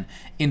can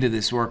into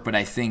this work, but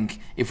I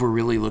think if we're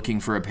really looking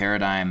for a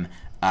paradigm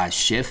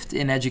shift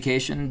in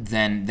education,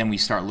 then we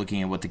start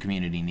looking at what the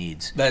community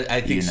needs.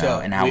 I think so.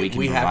 And how we can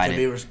provide it. We have to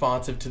be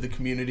responsive to the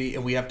community,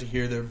 and we have to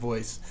hear their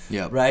voice.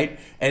 Yep. Right?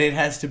 And it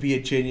has to be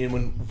a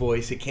genuine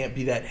voice. It can't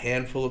be that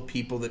handful of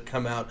people that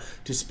come out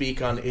to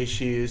speak on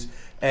issues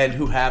and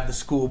who have the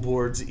school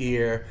board's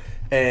ear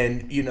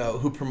and, you know,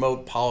 who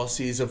promote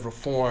policies of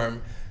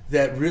reform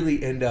that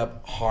really end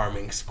up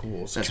harming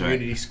schools,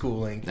 community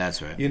schooling.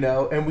 That's right. You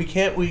know, and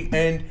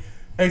and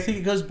I think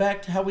it goes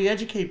back to how we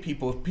educate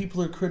people. If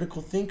people are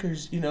critical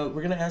thinkers, you know,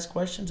 we're going to ask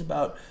questions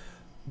about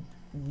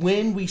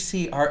when we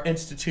see our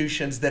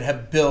institutions that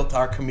have built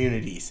our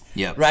communities,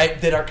 Yep. right?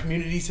 That our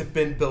communities have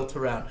been built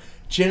around.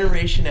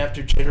 Generation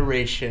after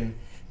generation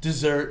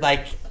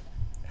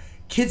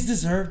kids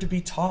deserve to be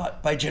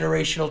taught by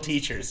generational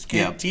teachers,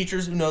 Yep.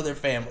 teachers who know their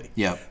family,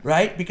 Yep.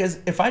 right? Because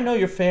if I know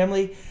your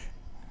family,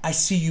 I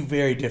see you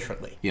very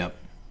differently. Yep.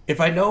 If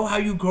I know how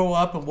you grow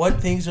up and what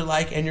things are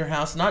like in your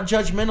house, not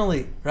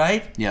judgmentally,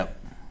 right? Yep.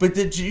 But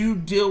that you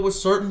deal with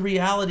certain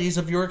realities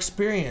of your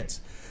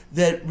experience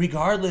that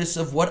regardless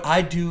of what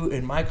I do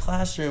in my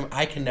classroom,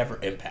 I can never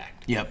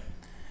impact. Yep.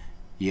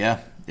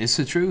 Yeah, it's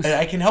the truth. And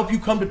I can help you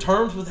come to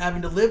terms with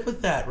having to live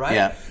with that,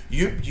 right?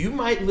 Yeah. You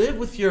might live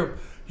with your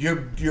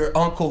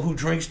uncle who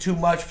drinks too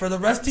much for the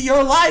rest of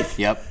your life.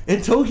 Yep.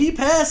 Until he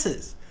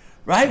passes.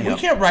 Right? Yep. We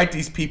can't write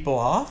these people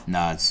off.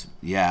 No,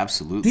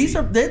 absolutely.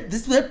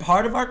 They're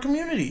part of our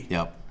community.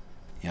 Yep.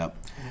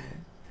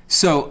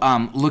 So,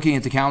 looking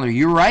at the calendar,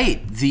 you're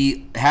right.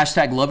 The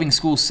hashtag Loving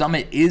School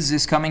Summit is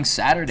this coming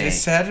Saturday. This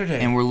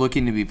Saturday. And we're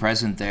looking to be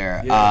present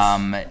there.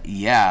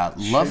 Yes.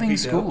 Loving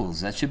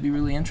schools. That should be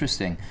really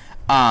interesting.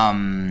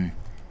 A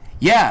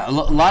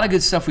lot of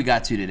good stuff we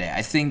got to today.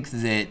 I think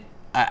that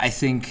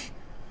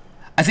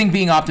I think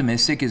being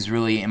optimistic is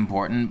really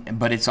important,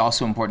 but it's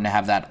also important to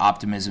have that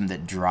optimism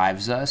that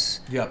drives us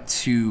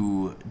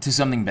to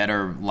something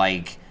better,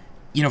 like,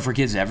 you know, for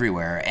kids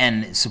everywhere,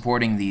 and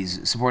supporting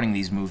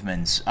these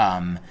movements,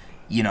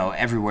 you know,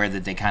 everywhere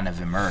that they kind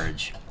of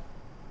emerge.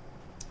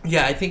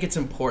 Yeah, I think it's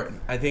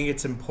important. I think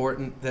it's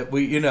important that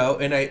we, you know,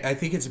 and I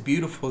think it's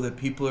beautiful that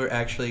people are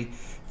actually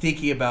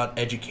thinking about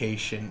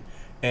education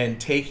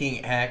and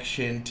taking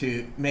action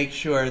to make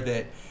sure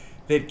that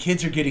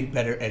kids are getting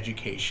better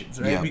educations,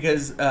 right? Yeah.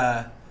 Because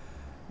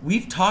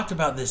we've talked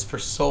about this for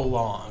so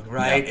long,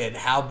 right? Yeah.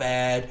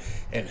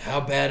 And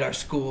how bad our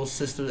school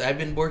system. I've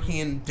been working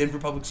in Denver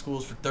Public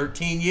Schools for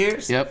 13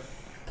 years. Yep.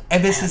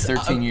 And this is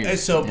 13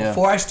 years. So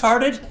before I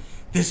started,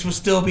 this was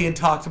still being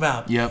talked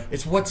about. Yep.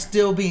 It's what's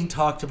still being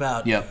talked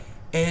about. Yep.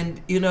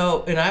 And you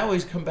know, and I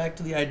always come back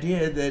to the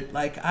idea that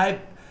like I'm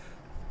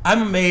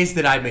amazed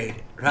that I made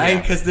it,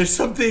 right? Because there's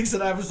some things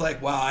that I was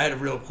like, wow, I had a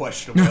real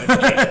questionable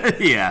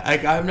education. Yeah.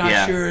 Like, I'm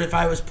not sure if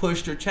I was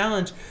pushed or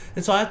challenged.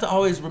 And so I have to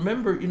always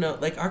remember, you know,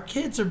 like our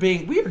kids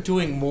we are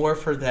doing more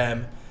for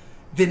them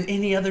than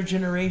any other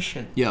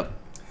generation. Yep.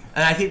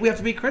 And I think we have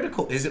to be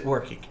critical. Is it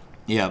working?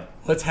 Yep.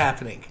 What's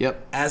happening?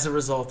 Yep. As a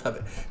result of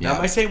it. Now,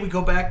 am I saying we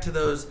go back to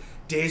those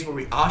days where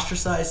we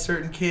ostracized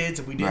certain kids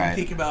and we didn't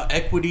think about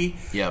equity?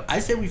 Yep. I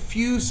say we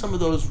fuse some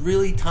of those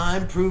really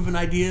time-proven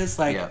ideas,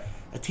 like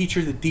a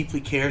teacher that deeply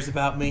cares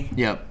about me.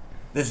 Yep.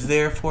 That's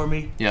there for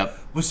me. Yep.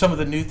 With some of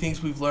the new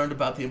things we've learned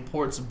about the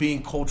importance of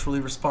being culturally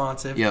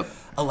responsive. Yep.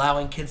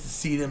 Allowing kids to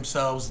see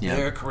themselves,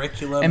 their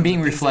curriculum, and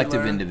being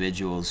reflective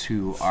individuals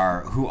who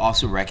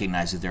also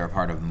recognize that they're a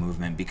part of a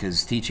movement,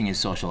 because teaching is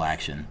social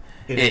action.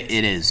 It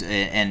is.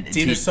 And it's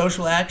either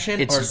social action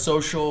or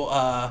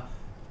social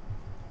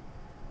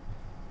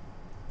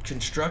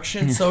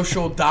construction,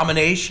 social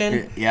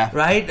domination. Yeah.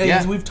 Right?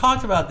 Yeah. We've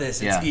talked about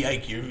this. It's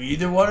like you're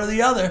either one or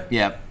the other.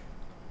 Yep.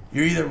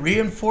 You're either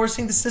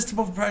reinforcing the system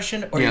of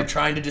oppression or you're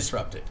trying to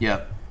disrupt it.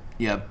 Yep.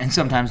 And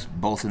sometimes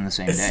both in the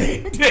same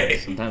day.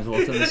 Sometimes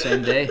both in the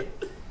same day.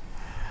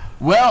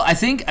 Well, I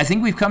think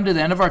we've come to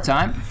the end of our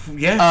time.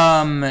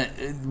 Yes.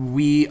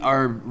 We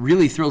are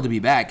really thrilled to be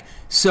back.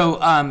 So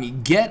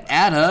get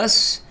at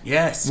us.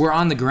 Yes. We're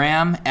on the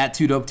gram at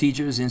 2 Dope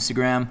Teachers,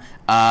 Instagram.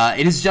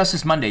 It is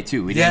Justice Monday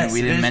too. We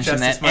didn't mention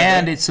that. Monday.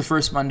 And it's the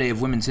first Monday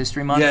of Women's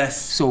History Month.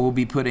 Yes. So we'll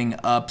be putting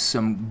up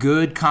some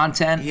good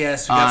content.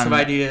 Yes, we got some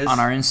ideas on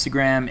our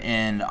Instagram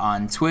and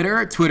on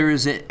Twitter. Twitter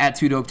is at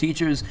 2 Dope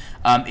Teachers.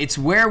 It's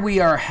where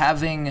we are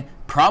having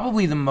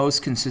probably the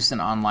most consistent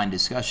online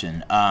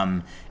discussion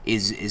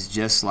is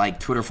just like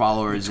Twitter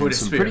followers and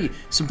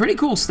some pretty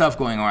cool stuff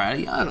going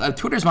on.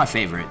 Twitter's my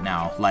favorite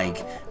now.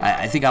 Like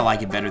I think I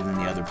like it better than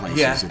the other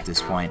places at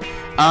this point.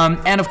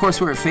 And of course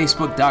we're at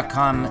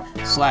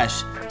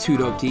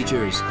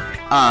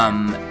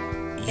facebook.com/2dopeteachers.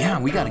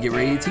 Yeah, we got to get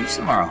ready to teach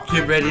tomorrow.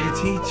 Get ready to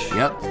teach.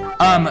 Yep.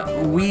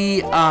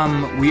 We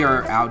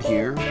are out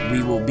here.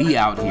 We will be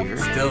out here.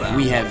 Still out.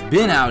 We have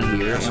been out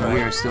here, That's and right.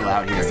 we are still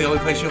out here. It's the only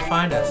place you'll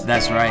find us.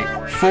 That's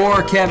right.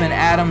 For Kevin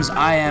Adams,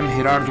 I am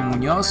Gerardo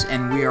Munoz,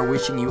 and we are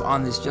wishing you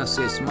on this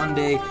Justice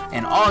Monday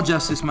and all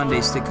Justice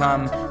Mondays to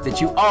come that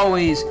you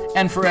always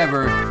and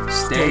forever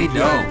stay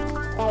dope.